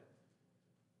forehead.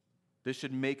 This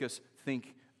should make us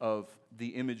think of the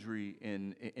imagery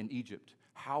in Egypt.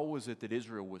 How was it that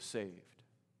Israel was saved?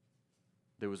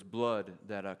 There was blood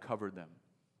that covered them.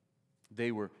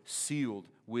 They were sealed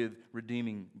with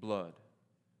redeeming blood.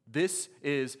 This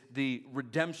is the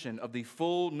redemption of the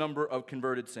full number of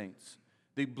converted saints.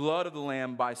 The blood of the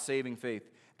Lamb by saving faith.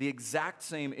 The exact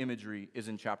same imagery is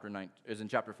in chapter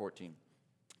 14.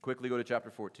 Quickly go to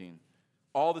chapter 14.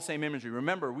 All the same imagery.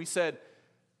 Remember, we said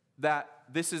that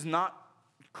this is not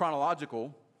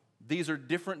chronological. These are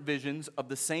different visions of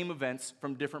the same events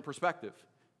from different perspectives.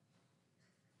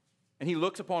 And he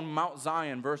looks upon Mount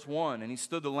Zion, verse 1, and he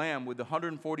stood the Lamb with the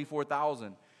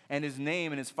 144,000, and his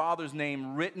name and his Father's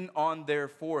name written on their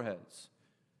foreheads.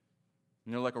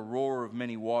 And they're like a roar of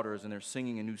many waters, and they're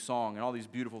singing a new song, and all these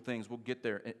beautiful things. We'll get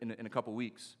there in a couple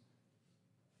weeks.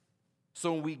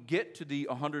 So when we get to the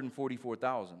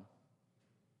 144,000,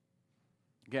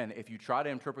 again, if you try to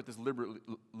interpret this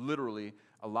literally,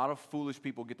 a lot of foolish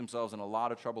people get themselves in a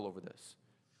lot of trouble over this.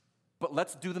 But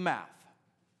let's do the math.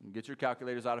 Get your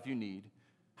calculators out if you need.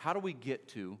 How do we get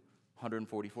to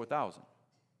 144,000?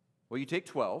 Well, you take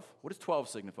 12. What does 12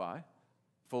 signify?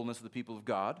 Fullness of the people of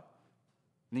God.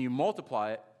 And then you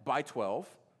multiply it by 12.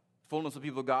 Fullness of the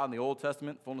people of God in the Old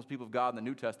Testament, fullness of the people of God in the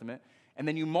New Testament. And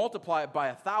then you multiply it by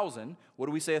 1,000. What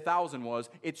do we say 1,000 was?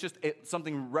 It's just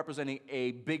something representing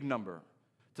a big number.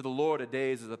 To the Lord, a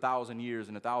day is 1,000 years,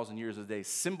 and 1,000 years is a day,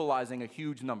 symbolizing a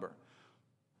huge number.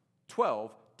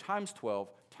 12 times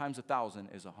 1,000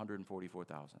 is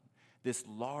 144,000. This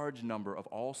large number of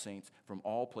all saints from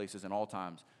all places and all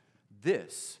times.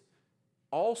 This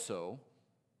Also,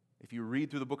 if you read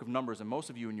through the book of Numbers, and most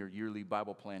of you in your yearly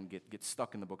Bible plan get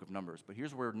stuck in the book of Numbers, but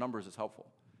here's where Numbers is helpful.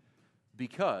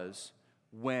 Because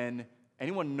when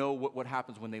anyone know what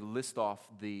happens when they list off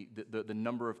the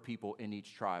number of people in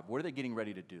each tribe? What are they getting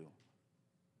ready to do?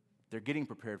 They're getting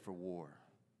prepared for war.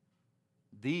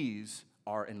 These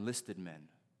are enlisted men.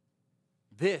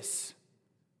 This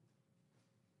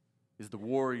is the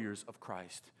warriors of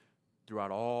Christ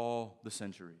throughout all the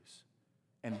centuries.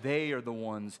 And they are the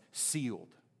ones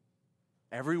sealed.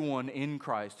 Everyone in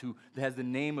Christ who has the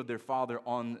name of their Father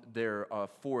on their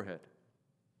forehead.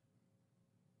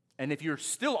 And if you're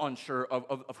still unsure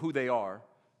of who they are,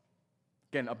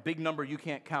 again, a big number you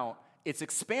can't count, it's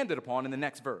expanded upon in the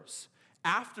next verse.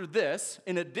 After this,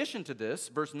 in addition to this,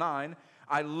 verse 9,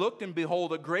 I looked and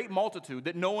behold a great multitude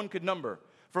that no one could number,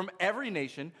 from every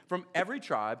nation, from every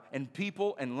tribe, and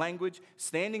people and language,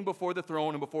 standing before the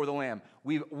throne and before the Lamb.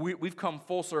 We've come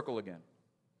full circle again.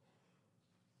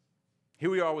 Here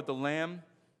we are with the Lamb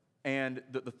and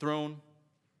the throne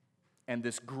and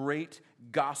this great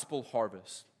gospel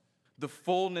harvest, the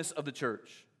fullness of the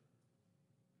church,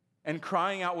 and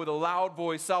crying out with a loud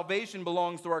voice, salvation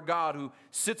belongs to our God who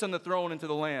sits on the throne and to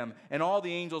the Lamb. And all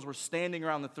the angels were standing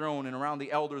around the throne and around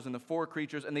the elders and the four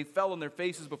creatures, and they fell on their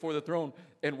faces before the throne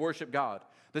and worshiped God.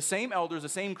 The same elders, the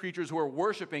same creatures who are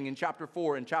worshiping in chapter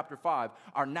 4 and chapter 5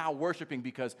 are now worshiping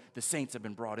because the saints have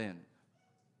been brought in.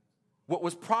 What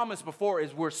was promised before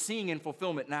is we're seeing in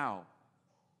fulfillment now.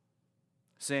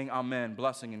 Saying amen,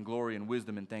 blessing and glory and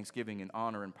wisdom and thanksgiving and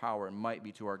honor and power and might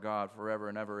be to our God forever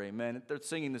and ever, amen. They're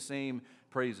singing the same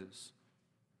praises.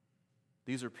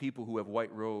 These are people who have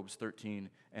white robes, 13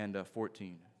 and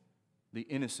 14. The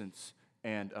innocence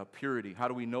and purity. How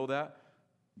do we know that?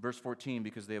 Verse 14,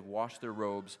 because they have washed their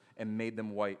robes and made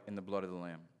them white in the blood of the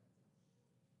Lamb.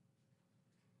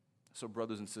 So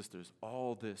brothers and sisters,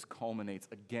 all this culminates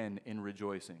again in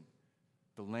rejoicing.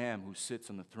 The Lamb who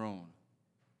sits on the throne.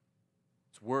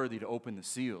 It's worthy to open the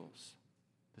seals.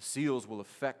 The seals will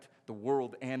affect the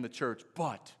world and the church,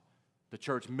 but the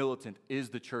church militant is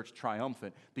the church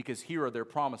triumphant, because here are their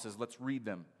promises. Let's read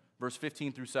them. Verse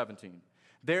 15 through 17.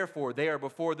 Therefore, they are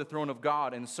before the throne of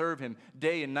God and serve him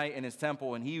day and night in his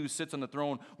temple, and he who sits on the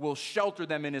throne will shelter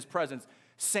them in his presence.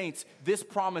 Saints, this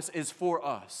promise is for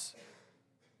us.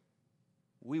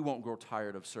 We won't grow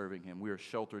tired of serving him. We are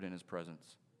sheltered in his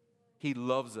presence. He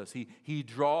loves us. He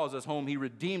draws us home. He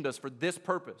redeemed us for this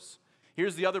purpose.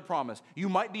 Here's the other promise. You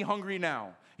might be hungry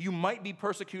now. You might be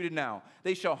persecuted now.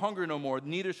 They shall hunger no more,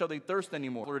 neither shall they thirst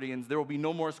anymore. Floridians, there will be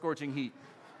no more scorching heat.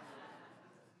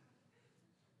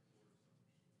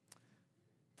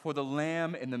 For the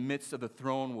Lamb in the midst of the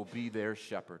throne will be their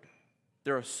shepherd.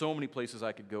 There are so many places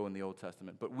I could go in the Old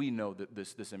Testament, but we know that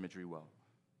this imagery well.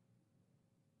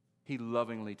 He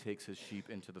lovingly takes his sheep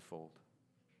into the fold.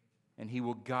 And he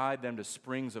will guide them to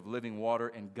springs of living water,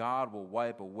 and God will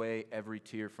wipe away every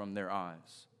tear from their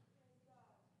eyes.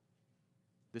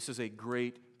 This is a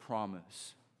great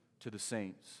promise to the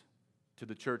saints, to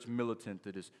the church militant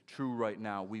that is true right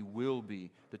now. We will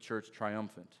be the church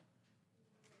triumphant.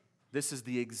 This is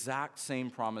the exact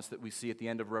same promise that we see at the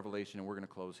end of Revelation, and we're going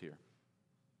to close here.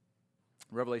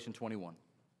 Revelation 21.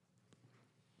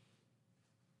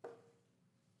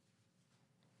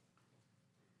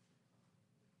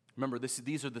 Remember,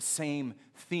 these are the same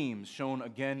themes shown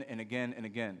again and again and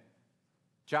again.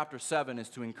 Chapter 7 is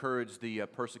to encourage the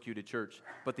persecuted church,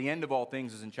 but the end of all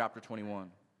things is in chapter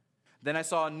 21. Then I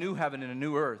saw a new heaven and a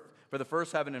new earth, for the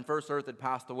first heaven and first earth had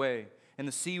passed away, and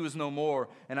the sea was no more.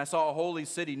 And I saw a holy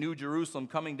city, New Jerusalem,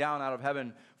 coming down out of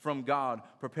heaven from God,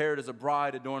 prepared as a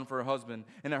bride adorned for her husband.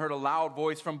 And I heard a loud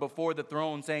voice from before the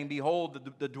throne saying,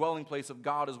 Behold, the dwelling place of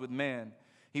God is with man.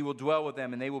 He will dwell with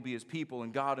them, and they will be his people,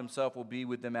 and God himself will be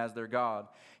with them as their God.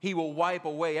 He will wipe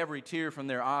away every tear from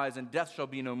their eyes, and death shall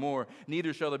be no more.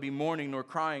 Neither shall there be mourning, nor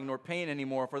crying, nor pain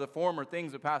anymore, for the former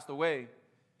things have passed away.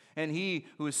 And he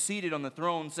who is seated on the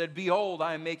throne said, Behold,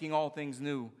 I am making all things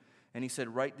new. And he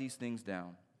said, Write these things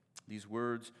down. These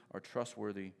words are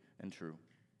trustworthy and true.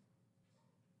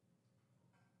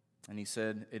 And he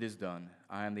said, It is done.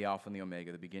 I am the Alpha and the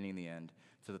Omega, the beginning and the end.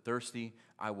 To the thirsty,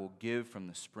 I will give from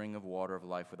the spring of water of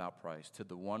life without price. To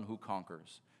the one who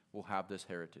conquers will have this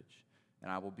heritage,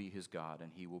 and I will be his God,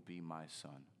 and he will be my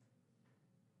son.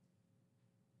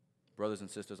 Brothers and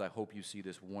sisters, I hope you see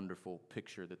this wonderful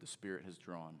picture that the Spirit has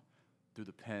drawn through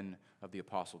the pen of the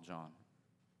Apostle John.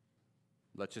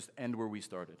 Let's just end where we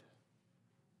started.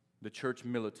 The church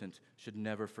militant should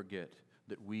never forget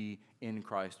that we in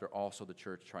Christ are also the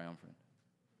church triumphant.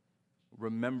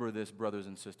 Remember this, brothers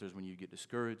and sisters, when you get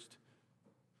discouraged,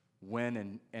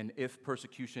 when and if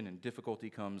persecution and difficulty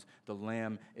comes, the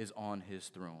Lamb is on his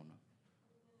throne.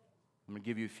 I'm going to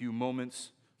give you a few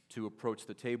moments to approach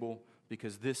the table,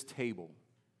 because this table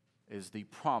is the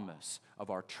promise of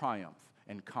our triumph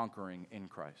and conquering in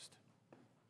Christ.